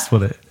 Yeah. This is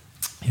what it.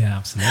 yeah,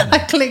 absolutely. I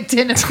clicked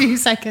in a few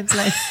seconds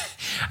later.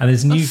 And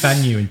there's a new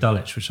venue in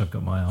Dulwich, which I've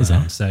got my eye Is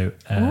on. there? So,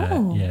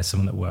 Ooh.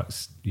 someone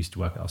that used to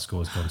work at our school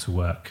has gone to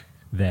work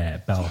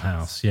there, Bell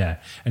House, yeah.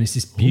 And it's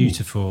this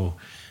beautiful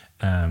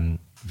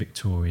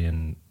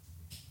Victorian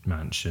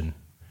mansion.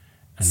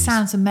 And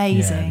Sounds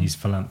amazing. Yeah, these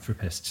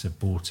philanthropists have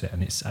bought it,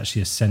 and it's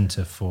actually a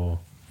centre for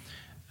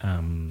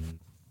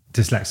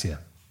dyslexia.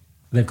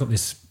 They've got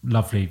this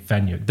lovely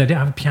venue. They don't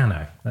have a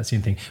piano, that's the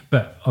only thing.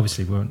 But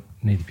obviously, we won't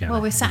need a piano.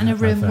 Well, we're sat in We a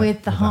have room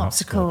with the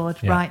harpsichord.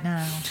 harpsichord Yeah. right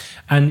now.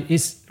 And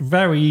it's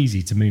very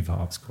easy to move a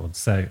harpsichord,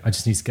 so I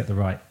just need to get the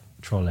right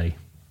trolley.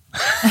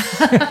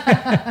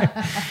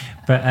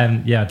 But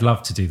I'd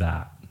love to do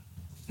that.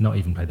 Not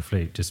even play the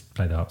flute, just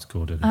play the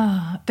harpsichord.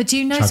 And But do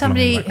you know Chug along in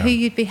somebody the background. who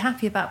you'd be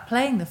happy about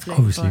playing the flute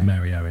obviously for?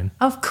 Mary Owen.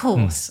 Of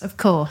course.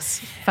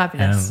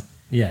 Fabulous.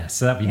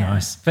 So that'd be Yeah.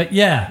 nice. But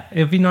yeah,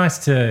 it'd be nice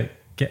to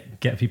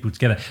get people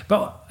together.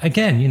 But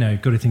again,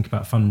 got to think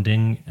about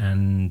funding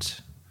and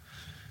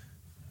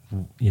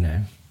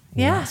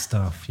that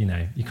stuff. You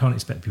know, you can't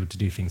expect people to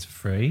do things for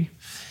free.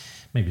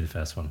 Maybe the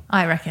first one.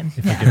 I reckon.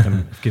 If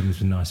I give them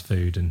some nice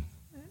food and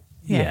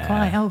yeah,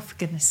 quite. Oh, for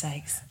goodness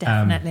sakes,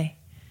 definitely.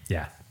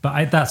 Yeah,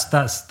 but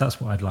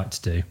that's what I'd like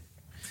to do.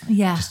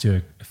 Yeah, just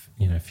do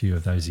a few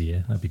of those a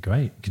year. That'd be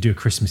great. Could do a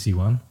Christmassy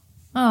one.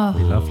 Oh,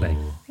 that'd be lovely. I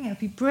think it'd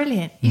be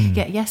brilliant. You could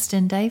get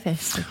Yeston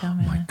Davis to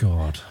come in. Oh my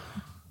God,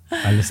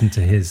 I listened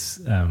to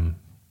his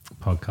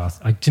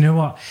podcast. Do you know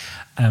what?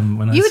 You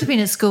would have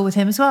been at school with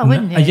him as well,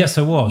 wouldn't you? Yes,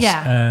 I was.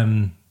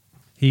 Yeah.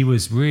 He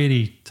was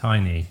really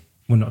tiny.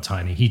 Well, not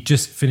tiny. He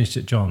just finished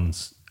at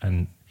John's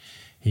and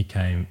he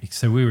came.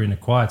 So we were in a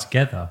choir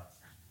together.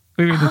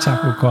 We were in the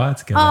chapel choir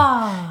together.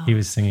 Oh. He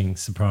was singing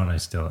soprano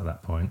still at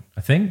that point,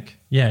 I think.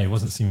 Yeah, he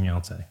wasn't singing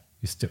alto.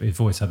 His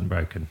voice hadn't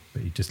broken,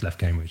 but he just left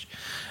Cambridge.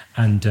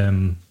 And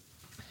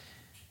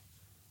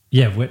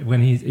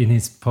when he's in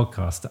his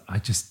podcast,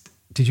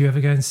 did you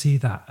ever go and see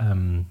that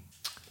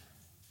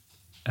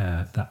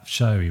that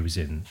show he was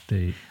in?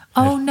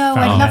 No,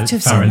 I'd love to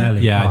have seen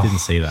that. Yeah, I didn't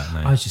see that.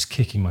 No. I was just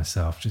kicking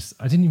myself.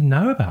 I didn't even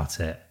know about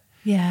it.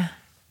 Yeah,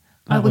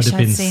 that I wish would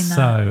have I'd been seen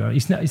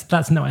that.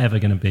 That's not ever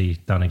going to be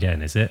done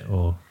again, is it?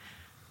 Or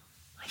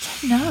I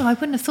don't know. I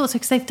wouldn't have thought so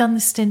because they've done the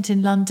stint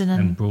in London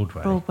and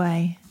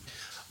Broadway.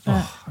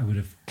 I would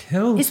have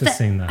killed to have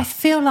seen that. I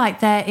feel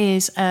like there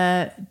is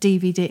a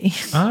DVD.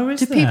 Oh, is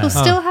Do there? people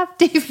still have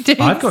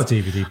DVDs? I've got a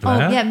DVD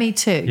player. Oh, yeah, me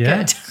too. Yeah.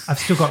 Good. I've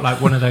still got like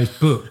one of those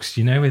books,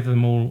 with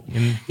them all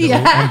in. Have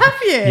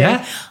you?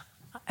 Yeah.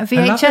 A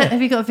VHS?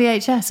 Have you got a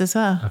VHS as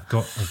well? I've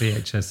got a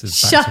VHS of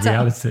Shut Back up. to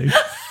Reality.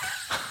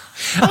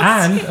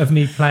 And of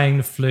me playing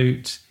the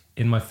flute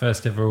in my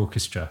first ever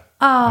orchestra.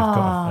 Oh. I've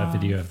got a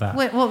video of that.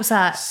 Wait, what was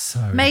that? So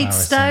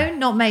Maidstone?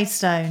 Not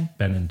Maidstone.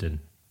 Benenden.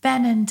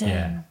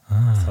 Benenden.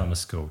 Yeah. Summer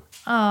school.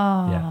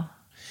 Oh. Yeah.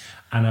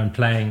 And I'm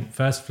playing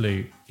first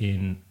flute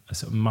I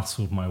sort of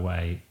muscled my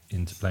way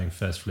into playing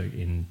first flute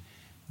in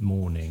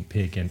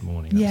Peer Gynt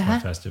Morning. That was my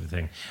first ever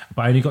thing.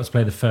 But I only got to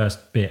play the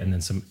first bit and then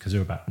some, because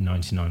there were about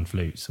 99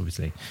 flutes,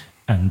 obviously.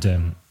 And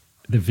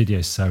the video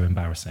is so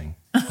embarrassing.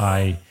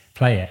 I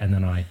play it and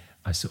then I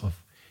sort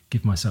of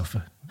give myself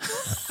a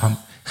pump,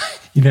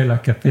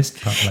 like a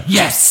fist pump. Like,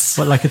 yes!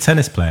 What, like a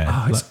tennis player?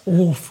 Oh, it's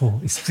awful.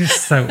 It's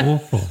just so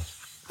awful.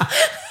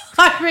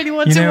 I really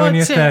want to watch it. When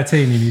you're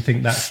 13 and you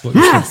think that's what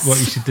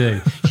you should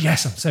do.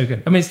 Yes, I'm so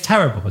good. I mean, it's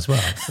terrible as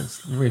well.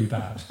 It's really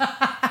bad.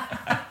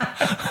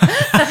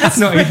 It's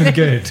not even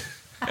good.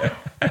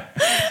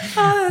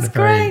 Oh, that's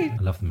great. I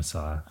love the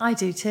Messiah. I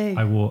do too.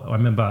 I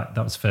remember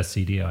that was the first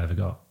CD I ever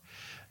got.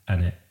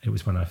 And it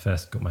was when I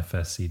first got my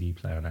first CD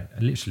player. And I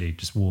literally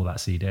just wore that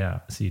CD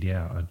out.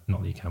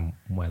 Not that you can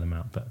wear them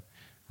out, but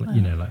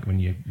like when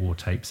you wore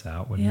tapes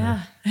out.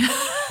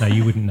 No,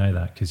 you wouldn't know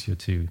that because you're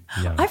too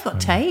young. I've got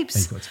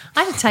tapes.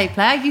 I had a tape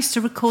player. I used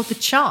to record the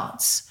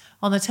charts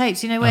on the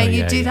tapes. Where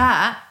you do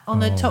that on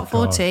the top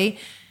 40,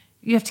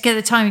 you have to get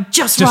the timing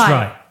just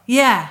right.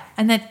 Yeah,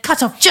 and then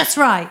cut off just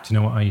right. Do you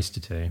know what I used to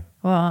do?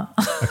 What?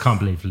 I can't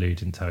believe Lou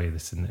didn't tell you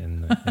this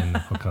in the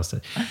podcast.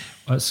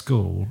 At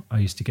school, I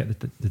used to get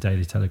the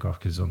Daily Telegraph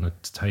because on the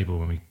table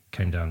when we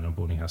came down in our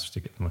boarding house to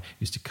get them, I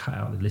used to cut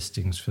out the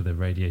listings for the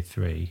Radio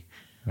 3,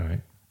 all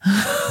right?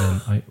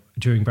 And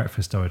during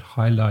breakfast, I would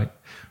highlight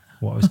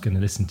what I was going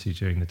to listen to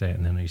during the day,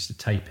 and then I used to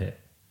tape it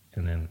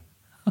and then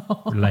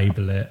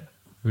label it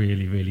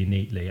really, really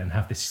neatly and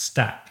have this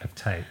stack of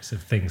tapes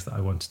of things that I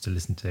wanted to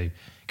listen to.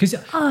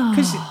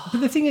 But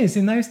the thing is,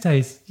 in those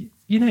days,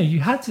 you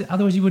had to,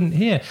 otherwise you wouldn't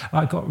hear.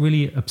 I got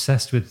really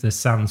obsessed with the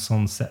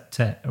Sanson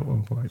Septet at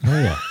one point.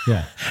 Oh,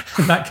 yeah.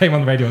 And that came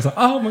on the radio. I was like,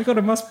 oh my God,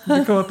 I must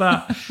record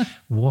that.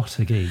 What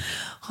a geek.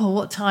 Oh,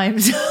 what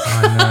times.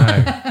 I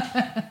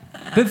know.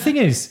 But the thing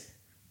is,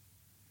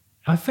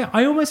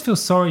 I almost feel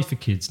sorry for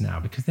kids now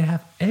because they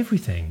have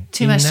everything.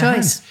 Too much choice.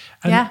 Hands.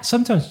 And yeah.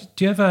 sometimes,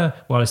 do you ever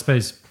ask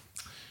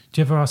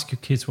your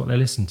kids what they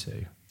listen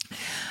to?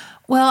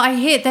 Well, I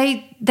hear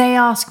they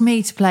ask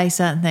me to play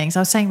certain things. I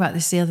was saying about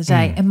this the other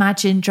day.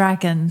 Imagine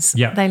Dragons.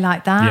 Yeah. They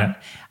like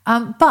that.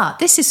 Yeah. But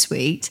this is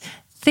sweet.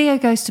 Theo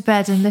goes to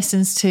bed and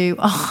listens to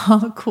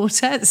our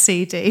quartet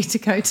CD to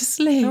go to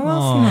sleep.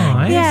 Oh, that's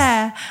nice.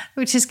 Yeah,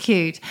 which is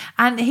cute.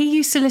 And he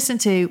used to listen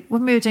to,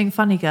 when we were doing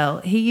Funny Girl,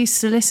 he used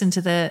to listen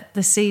to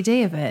the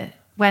CD of it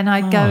when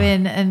I'd go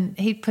in and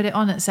he'd put it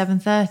on at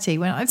 7:30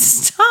 when I'd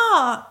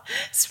start.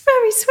 It's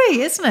very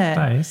sweet, isn't it?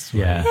 That is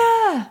sweet.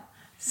 Yeah.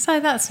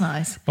 So that's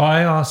nice. But I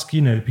ask,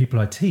 the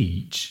people I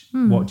teach,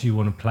 what do you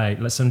want to play?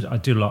 I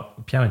do a lot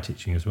of piano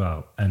teaching as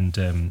well. And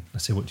I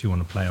say, what do you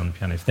want to play on the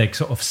piano? If they're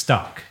sort of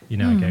stuck, I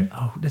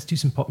go, let's do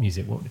some pop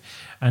music.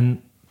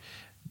 And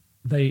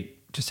they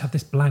just have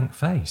this blank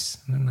face.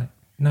 And I'm like,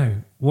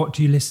 no, what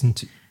do you listen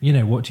to?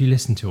 What do you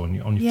listen to on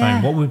your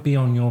phone? What would be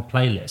on your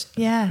playlist?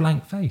 Yeah.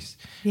 Blank face.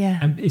 Yeah.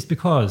 And it's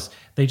because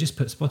they just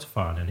put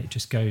Spotify on and it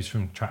just goes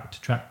from track to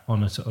track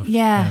on a sort of...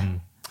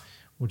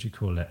 what do you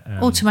call it?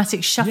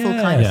 Automatic shuffle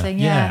kind of thing,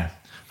 yeah.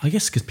 I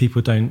guess because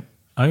people don't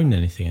own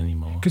anything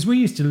anymore. Because we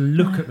used to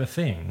look at the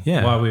thing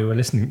while we were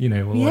listening,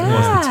 what it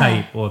was, the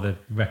tape or the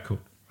record.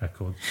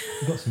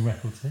 We've got some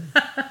records here.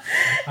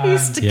 We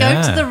used to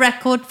go to the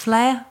record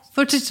player.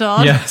 put it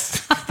on.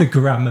 Yes, the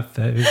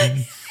gramophone.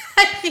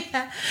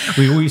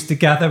 We all used to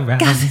gather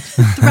round.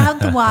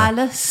 Around the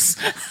wireless.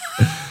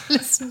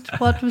 Listen to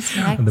what was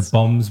next. And the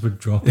bombs were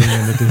dropping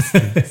in the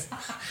distance.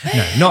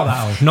 No, not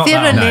that old. Not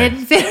that old.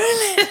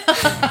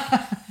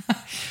 Virulin.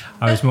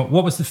 I was more,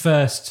 what was the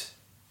first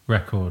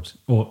record?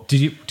 Or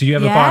did you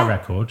ever buy a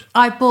record?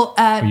 I bought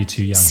Were you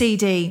too young?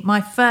 CD.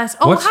 My first.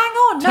 Oh, What? hang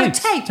on. No,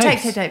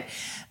 Tapes. tape.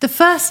 The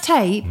first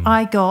tape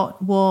I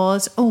got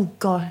was, oh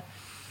God,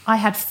 I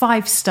had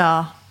 5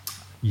 Star.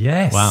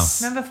 Yes. Wow.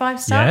 Remember 5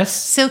 Star? Yes.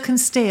 Silk and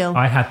Steel.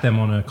 I had them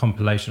on a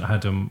compilation. I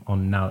had them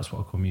on Now That's What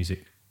I Call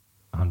Music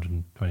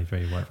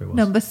 123, whatever it was.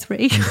 Number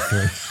 3. Number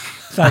 3.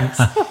 Thanks.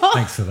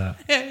 Thanks for that.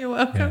 Yeah, you're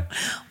welcome.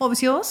 What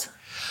was yours?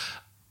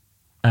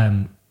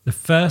 The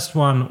first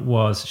one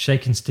was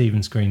Shakin'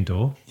 Stevens' Green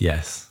Door.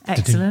 Yes.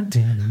 Excellent.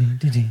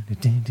 Behind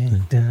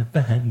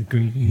the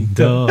green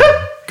door.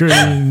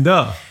 Green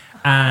door.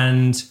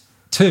 And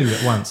 2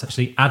 at once,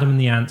 actually. Adam and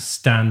the Ants,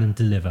 Stand and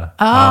Deliver.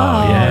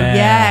 Oh,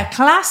 yeah.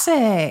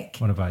 Classic.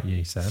 What about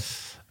you, Seb?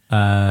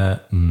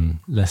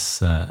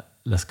 Less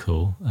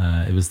cool.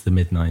 It was the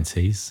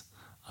mid-90s.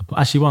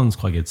 Actually, one's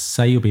quite good.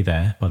 Say You'll Be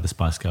There by the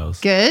Spice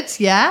Girls. Good,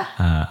 yeah.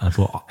 I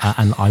thought,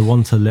 and I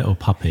Want a Little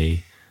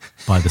Puppy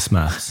by the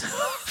Smurfs.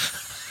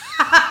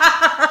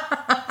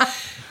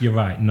 You're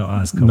right,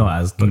 not as cool.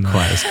 Not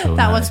quite as cool.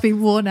 That no. one's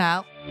been worn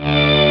out.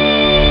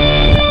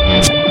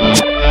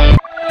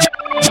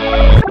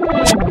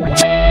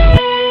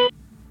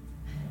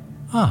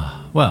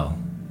 Well,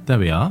 there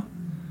we are.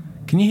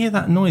 Can you hear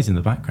that noise in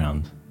the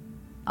background?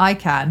 I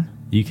can,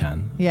 You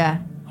can.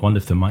 yeah. I wonder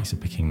if the mics are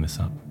picking this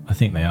up. I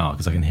think they are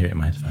because I can hear it in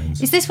my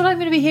headphones. Is this what I'm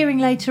going to be hearing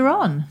later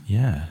on?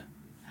 Yeah.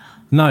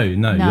 No, you're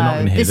not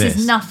going to hear this. This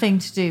is nothing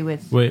to do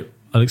with...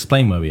 I'll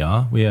explain where we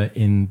are. We are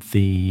in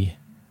the...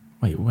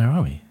 Wait, where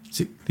are we?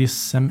 Is it the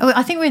assembly? Oh,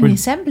 I think we're in the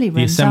assembly rooms,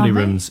 The assembly aren't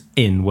we? rooms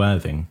in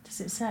Worthing. Does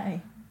it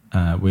say?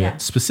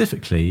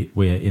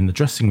 We're in the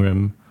dressing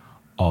room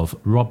of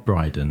Rob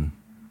Brydon,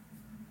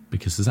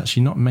 because there's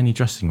actually not many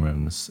dressing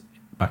rooms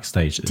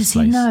backstage at this Does he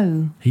place.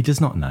 know? He does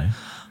not know.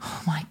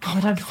 Oh my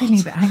God, I'm feeling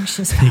a bit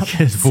anxious He about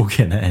could this. walk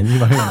in at any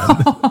moment.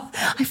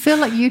 I feel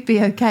like you'd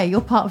be okay.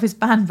 You're part of his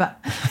band, but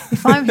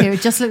if I'm here,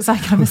 it just looks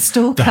like I'm a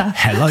stalker. The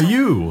hell are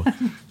you?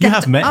 You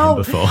have met him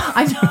before.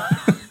 I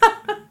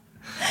know.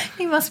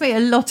 He must meet a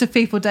lot of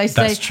people day to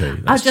day. That's true,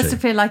 I that's just true.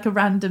 appear like a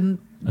random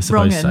I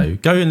suppose wrong'un. so.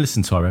 Go and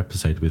listen to our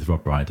episode with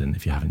Rob Brydon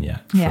if you haven't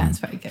yet. Yeah, it's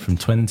very good. From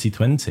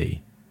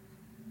 2020.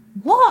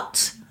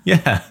 What?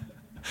 Yeah.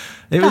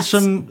 I think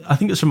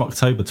it was from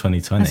October That's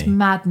 2020.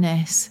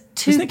 madness.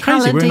 2 Isn't it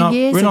crazy? calendar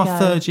years We're in ago.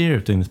 our 3rd year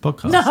of doing this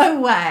podcast.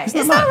 No way. Is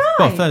that right?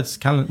 Well, third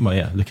calendar. Well,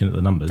 yeah, looking at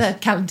the numbers.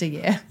 3rd calendar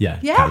year. Yeah,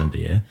 calendar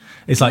year.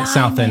 It's like Blimey.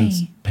 Southend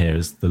Pier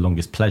is the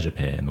longest pleasure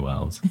pier in the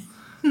world.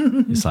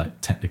 It's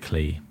like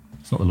technically,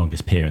 it's not the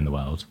longest pier in the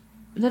world.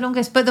 The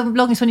longest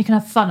one you can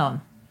have fun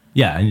on.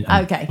 Yeah, and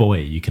Okay. boy,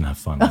 you can have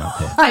fun on that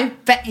pier. I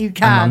bet you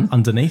can. And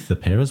underneath the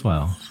pier as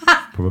well,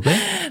 probably.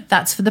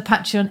 That's for the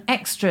Patreon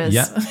extras.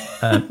 Yeah.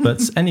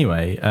 But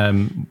anyway,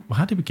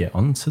 how did we get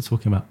on to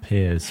talking about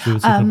piers? We were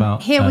talking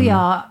about... Here we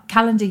are,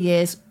 calendar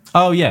years.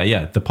 Oh, yeah.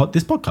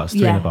 This podcast, Three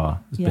in Yeah, a Bar,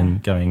 has yeah. been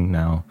going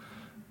now...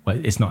 Well,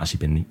 it's not actually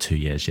been 2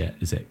 years yet,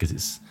 is it?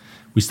 Because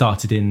we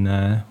started in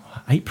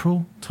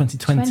April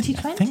 2020,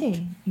 I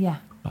think. Yeah.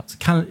 But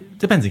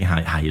depends on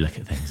how you look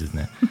at things, isn't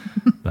it?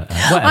 But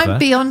whatever. I'm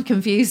beyond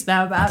confused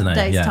now I about don't know,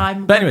 days yeah.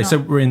 time. But anyway, so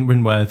we're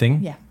in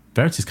Worthing. Yeah.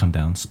 Verity's come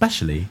down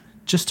specially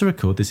just to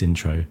record this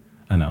intro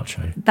and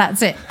outro.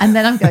 That's it. And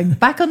then I'm going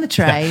back on the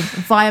train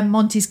via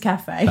Monty's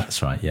Cafe.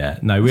 That's right, yeah.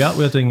 No,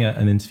 we're doing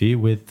an interview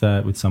with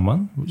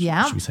someone.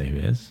 Yeah. Should we say who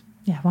he is?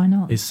 Yeah, why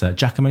not? It's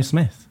Giacomo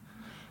Smith.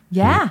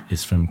 Yeah. Who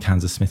is from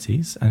Kansas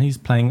Smithies, and he's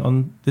playing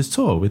on this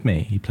tour with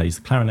me. He plays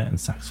the clarinet and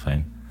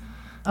saxophone.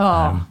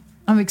 Oh,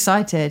 I'm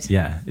excited.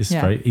 Yeah, it's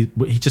Yeah. he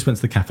just went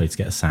to the cafe to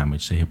get a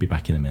sandwich, so he'll be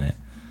back in a minute.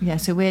 Yeah,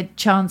 so we're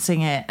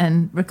chancing it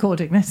and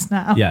recording this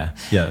now. Yeah,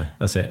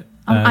 that's it.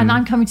 And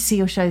I'm coming to see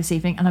your show this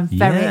evening, and I'm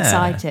very yeah.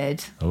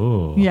 excited.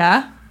 Oh,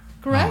 Yeah.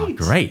 Great. Oh,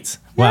 great.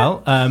 Well,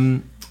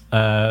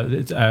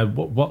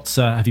 what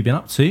have you been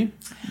up to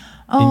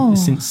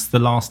since the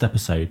last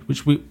episode?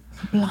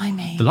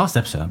 Blimey. The last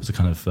episode, that was a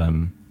kind of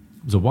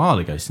it was a while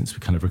ago since we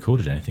kind of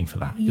recorded anything for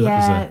that.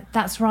 Yeah,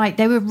 that's right.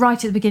 They were right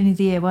at the beginning of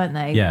the year, weren't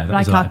they? Yeah, that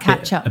like was our a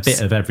catch-ups. bit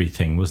of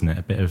everything, wasn't it?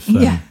 A bit of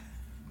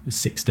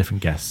 6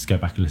 different guests. Go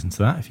back and listen to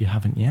that if you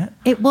haven't yet.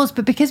 It was,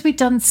 but because we'd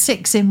done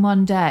 6 in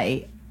one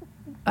day,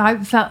 I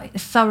felt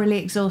thoroughly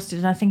exhausted,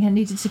 and I think I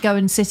needed to go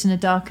and sit in a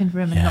darkened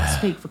room and not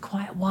speak for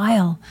quite a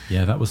while.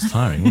 Yeah, that was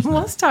tiring, It wasn't it?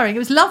 was tiring. It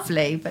was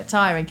lovely, but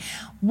tiring.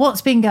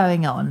 What's been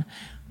going on?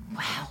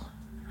 Well,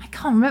 I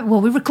can't remember.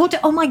 Well, we recorded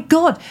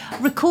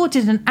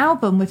an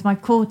album with my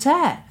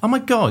quartet. Oh my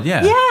God,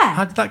 yeah. Yeah.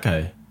 How did that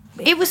go?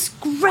 It was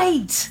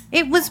great.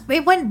 It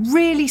went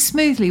really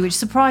smoothly, which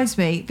surprised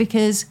me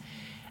because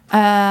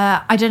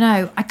I don't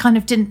know. I kind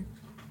of didn't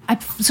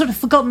I'd sort of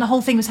forgotten the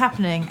whole thing was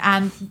happening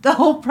and the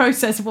whole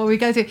process of what we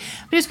go through.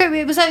 But it was great.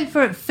 It was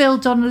over at Phil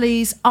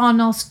Donnelly's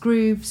Arnos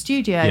Groove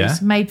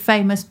Studios, made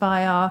famous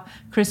by our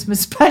Christmas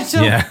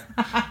special. Yeah.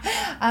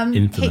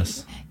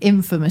 Infamous.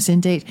 Infamous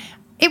indeed.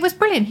 It was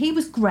brilliant. He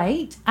was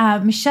great.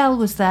 Michelle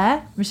was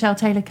there. Michelle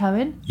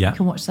Taylor-Cohen. Yeah. You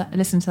can watch that,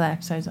 listen to their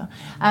episodes.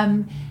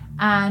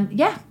 And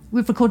yeah,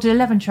 we've recorded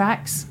 11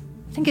 tracks.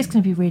 I think it's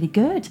going to be really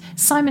good.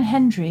 Simon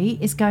Hendry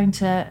is going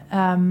to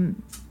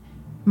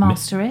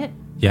master it.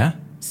 Yeah.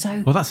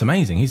 So well, that's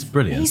amazing. He's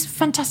brilliant. He's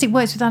fantastic.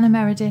 Works with Anna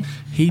Meredith.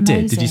 He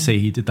Amazing. did. Did you see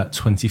he did that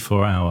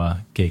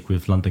 24-hour gig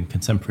with London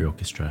Contemporary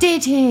Orchestra?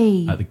 Did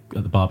he? At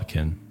the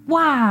Barbican.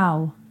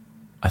 Wow.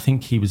 I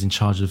think he was in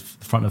charge of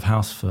the front of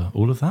house for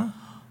all of that.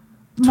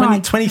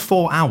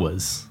 24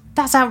 hours.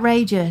 That's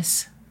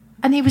outrageous.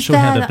 And he was I'm sure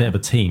there. He had a bit of a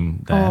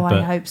team there. Oh, but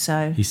I hope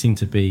so. He seemed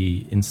to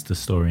be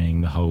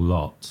Insta-storying the whole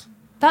lot.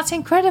 That's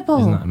incredible.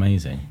 Isn't that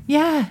amazing?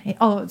 Yeah.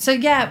 Oh, so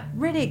yeah,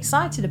 really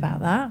excited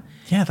about that.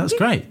 Yeah, that's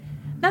great.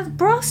 Now, the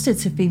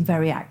Brastards have been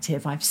very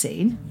active, I've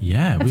seen.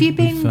 Yeah. Have you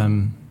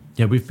been...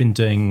 we've been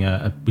doing...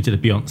 we did a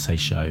Beyonce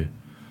show.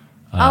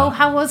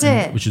 How was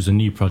it? Which was a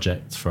new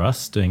project for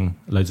us, doing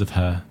loads of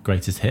her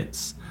greatest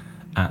hits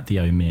at the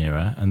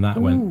O'Meara, and that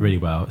went really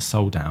well. It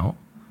sold out,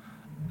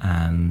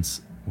 and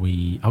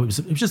it was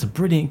just a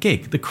brilliant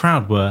gig. The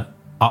crowd were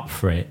up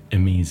for it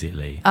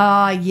immediately.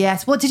 Ah,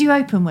 yes. What did you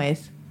open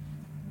with?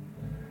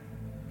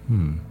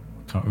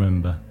 Can't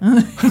remember.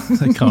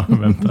 I can't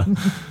remember.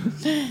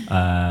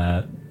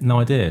 No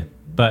idea,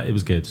 but it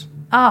was good.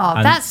 Oh,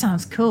 And- that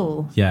sounds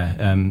cool. Yeah,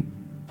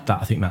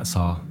 I think that's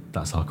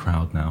our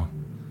crowd now.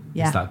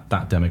 Yeah. It's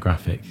that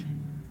demographic,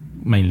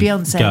 mainly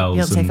Beyonce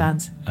girls and,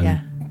 fans. and Yeah.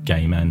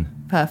 gay men.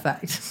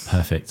 Perfect.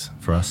 Perfect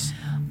for us.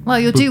 Well,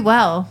 you'll do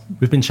well.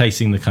 We've been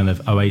chasing the kind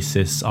of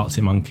Oasis,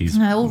 Arctic Monkeys.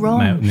 No, all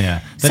wrong. Yeah,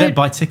 they So- don't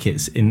buy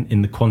tickets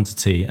in the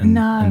quantity and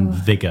No.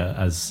 vigor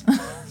as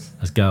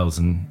girls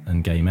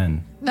and gay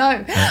men,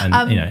 No. and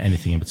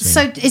anything in between.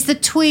 So is the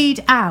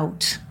Tweed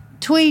out?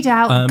 Tweed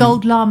out,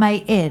 Gold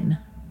Lame in?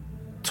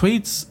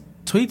 Tweed's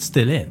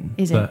still in,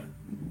 Is it? but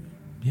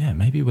yeah,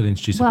 maybe we'll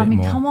introduce Well, a I bit mean,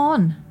 more, come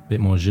on. bit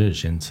more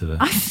zhuzh into the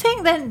I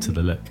think then, to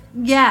the look.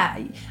 yeah.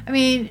 I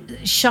mean,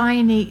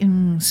 shiny,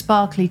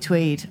 sparkly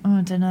tweed. Oh,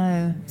 I don't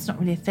know. It's not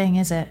really a thing,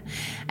 is it?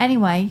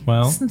 Anyway,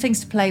 Well- some things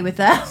to play with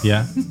there.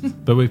 Yeah,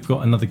 but we've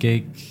got another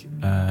gig,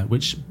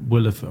 which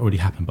will have already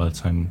happened by the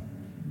time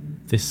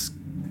this.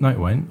 No, it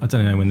won't. I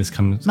don't know when this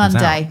comes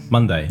Monday. out.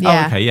 Monday.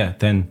 Yeah. Oh, okay, yeah.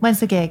 Then When's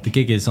the gig? the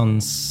gig is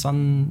on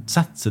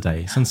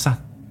Saturday.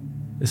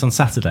 It's on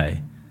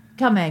Saturday,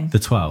 Coming. the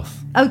 12th.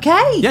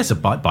 Okay. Yeah, so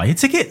buy your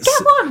tickets.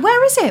 Get one.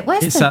 Where is it?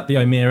 Where's It's the... at the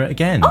O'Meara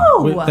again.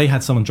 Oh! They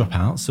had someone drop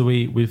out, so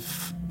we've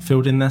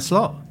filled in their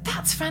slot.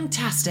 That's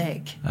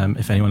fantastic.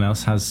 If anyone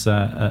else has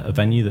a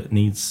venue that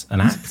needs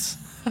an act,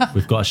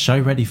 we've got a show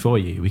ready for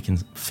you. We can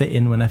fit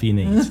in whenever you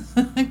need.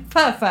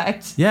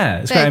 Perfect. Yeah,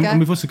 it's There great. you And go.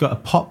 we've also got a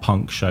pop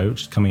punk show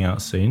which is coming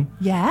out soon,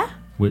 Yeah.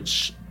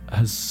 which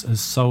has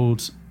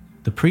sold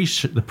the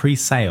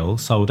pre-sale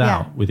sold Yeah.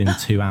 out within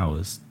 2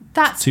 hours.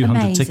 That's 200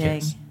 amazing.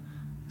 tickets.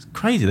 It's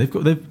crazy. They've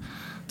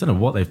don't know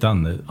what they've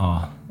done. That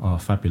our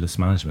fabulous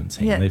management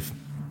team. Yeah, they've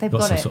they've got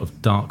got some it. sort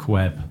of dark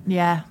web.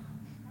 Yeah.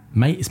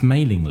 It's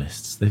mailing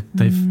lists.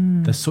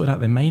 They've sorted out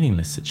their mailing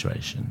list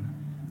situation,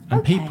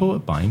 and Okay. people are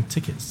buying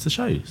tickets to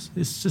shows.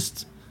 It's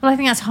just Well, I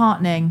think that's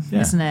heartening, Yeah.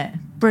 isn't it?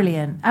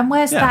 Brilliant. And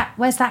where's Yeah.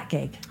 that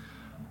gig?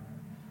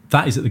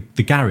 that is at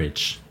the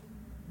garage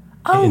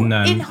Oh, in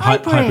Highbury.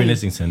 Highbury in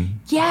Islington.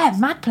 Yeah,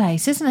 mad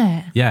place, isn't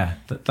it? Yeah,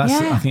 that's. Yeah.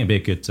 I think it'd be a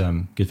good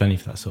venue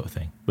for that sort of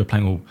thing. We're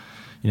playing all,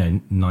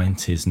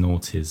 90s,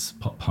 noughties,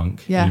 pop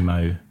punk, Yeah.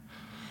 emo.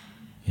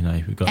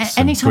 We've got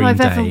some Anytime Green I've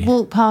Day. ever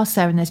walked past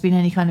there and there's been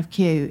any kind of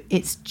queue,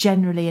 it's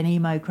generally an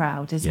emo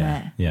crowd, isn't Yeah,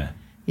 it? yeah,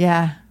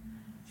 Yeah.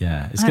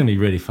 yeah. It's going to be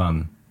really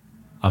fun.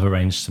 I've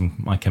arranged some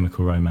My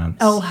Chemical Romance.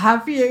 Oh,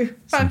 have you?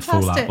 some Fall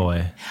Out Fantastic.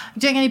 Boy. You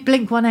doing any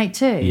Blink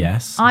 182?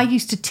 Yes. I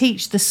used to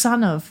teach the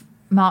son of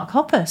Mark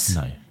Hoppus.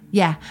 No.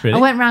 Yeah. Really? I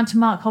went round to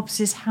Mark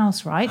Hoppus's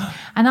house, right?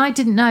 And I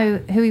didn't know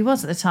who he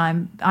was at the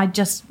time. I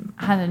just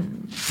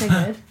hadn't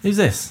figured. Who's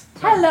this?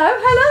 Hello.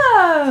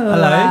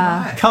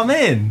 Hello. Come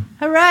in.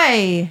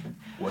 Hooray.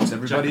 What's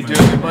everybody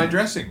doing in my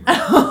dressing room?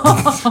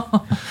 That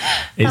was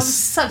It's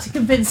such a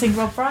convincing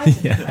Rob Brydon.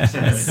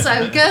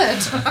 So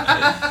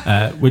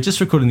good. we're just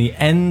recording the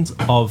end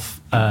of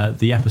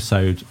the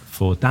episode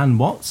for Dan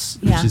Watts,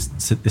 which Yeah. is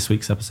this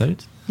week's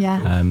episode.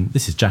 Yeah.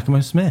 This is Giacomo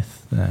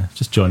Smith,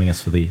 just joining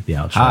us for the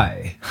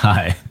outro.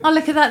 Hi. Oh,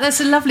 look at that. That's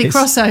a lovely It's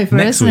crossover,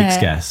 next isn't week's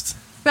it? guest.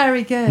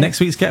 Very good. Next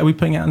week's guest, are we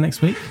putting it out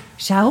next week?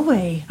 Shall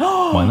we?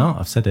 Why not?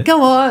 I've said it.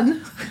 Go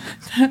on.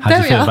 How do there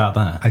you we feel are. about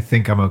that? I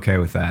think I'm okay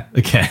with that.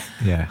 Okay.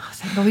 Yeah.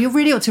 Well, you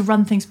really ought to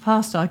run things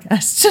past our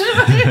guest.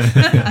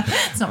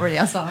 It's not really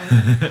us, are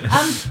we?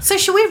 So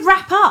shall we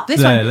wrap up this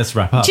Yeah, one? let's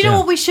wrap up, Do you know yeah.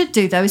 what we should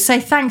do, though, is say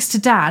thanks to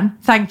Dan.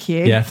 Thank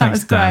you. Yeah, That thanks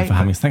was Dan great. for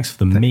having us. Thanks for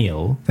the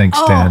meal. Thanks,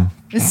 Oh, Dan.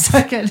 it's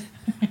so good.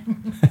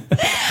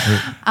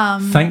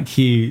 Thank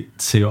you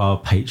to our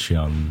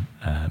Patreon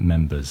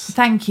members.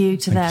 Thank you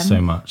to them. Thank you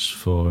so much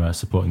for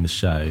supporting the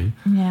show.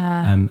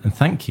 Yeah. And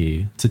thank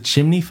you to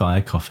Chimney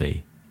Fire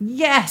Coffee.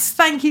 Yes,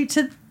 thank you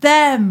to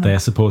them. They are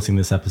supporting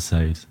this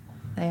episode.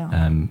 They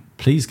are.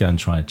 Please go and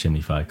try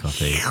Chimney Fire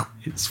Coffee.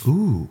 It's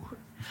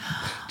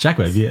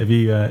Jaguar, have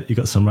you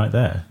got some right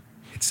there?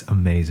 It's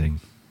amazing.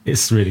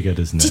 It's really good,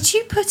 isn't it? Did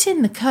you put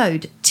in the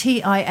code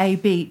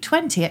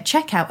TIAB20 at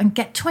checkout and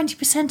get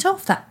 20%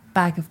 off that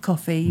bag of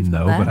coffee you've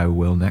got there? But I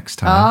will next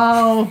time.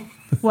 Oh,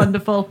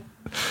 wonderful.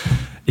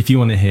 If you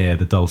want to hear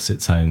the dulcet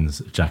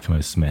tones of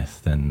Giacomo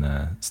Smith,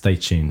 then stay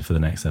tuned for the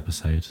next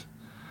episode.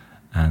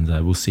 And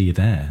we'll see you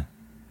there.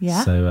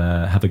 Yeah. So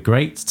have a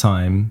great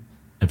time,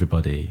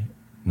 everybody.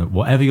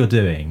 Whatever you're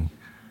doing.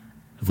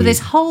 For this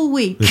whole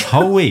week. This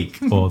whole week,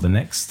 or the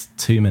next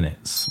 2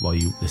 minutes while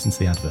you listen to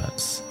the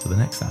adverts for the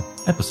next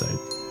episode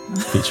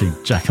featuring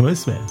Giacomo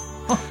Smith.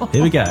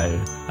 Here we go.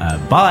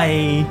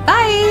 Bye.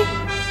 Bye.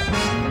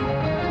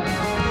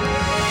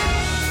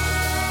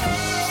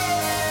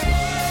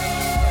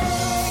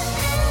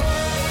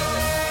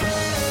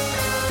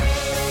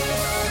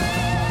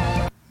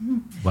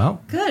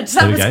 Well, good.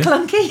 That was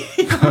clunky,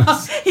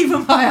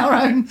 even by our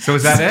own. So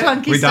is that it?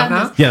 Clunky We done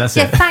now? Yeah, that's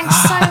it. Thanks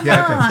so much.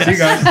 Yeah, okay. See you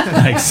guys.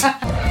 Thanks.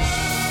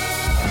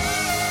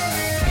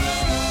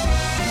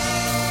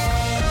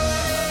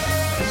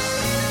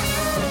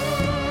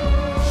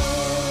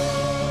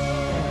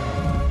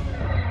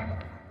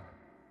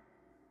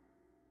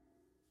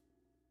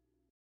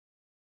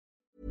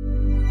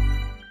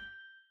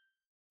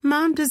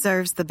 Mom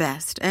deserves the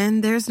best,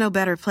 and there's no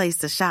better place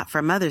to shop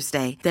for Mother's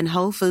Day than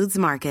Whole Foods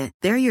Market.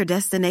 They're your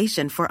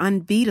destination for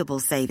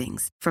unbeatable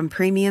savings, from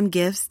premium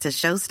gifts to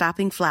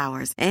show-stopping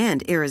flowers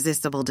and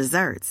irresistible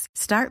desserts.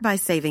 Start by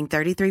saving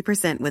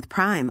 33% with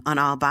Prime on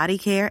all body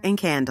care and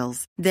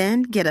candles.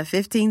 Then get a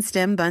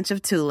 15-stem bunch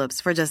of tulips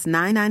for just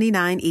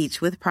 $9.99 each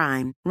with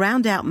Prime.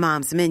 Round out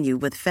Mom's menu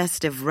with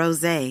festive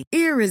rosé,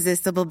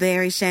 irresistible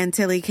berry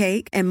chantilly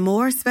cake, and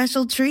more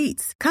special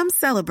treats. Come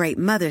celebrate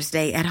Mother's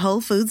Day at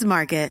Whole Foods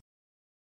Market.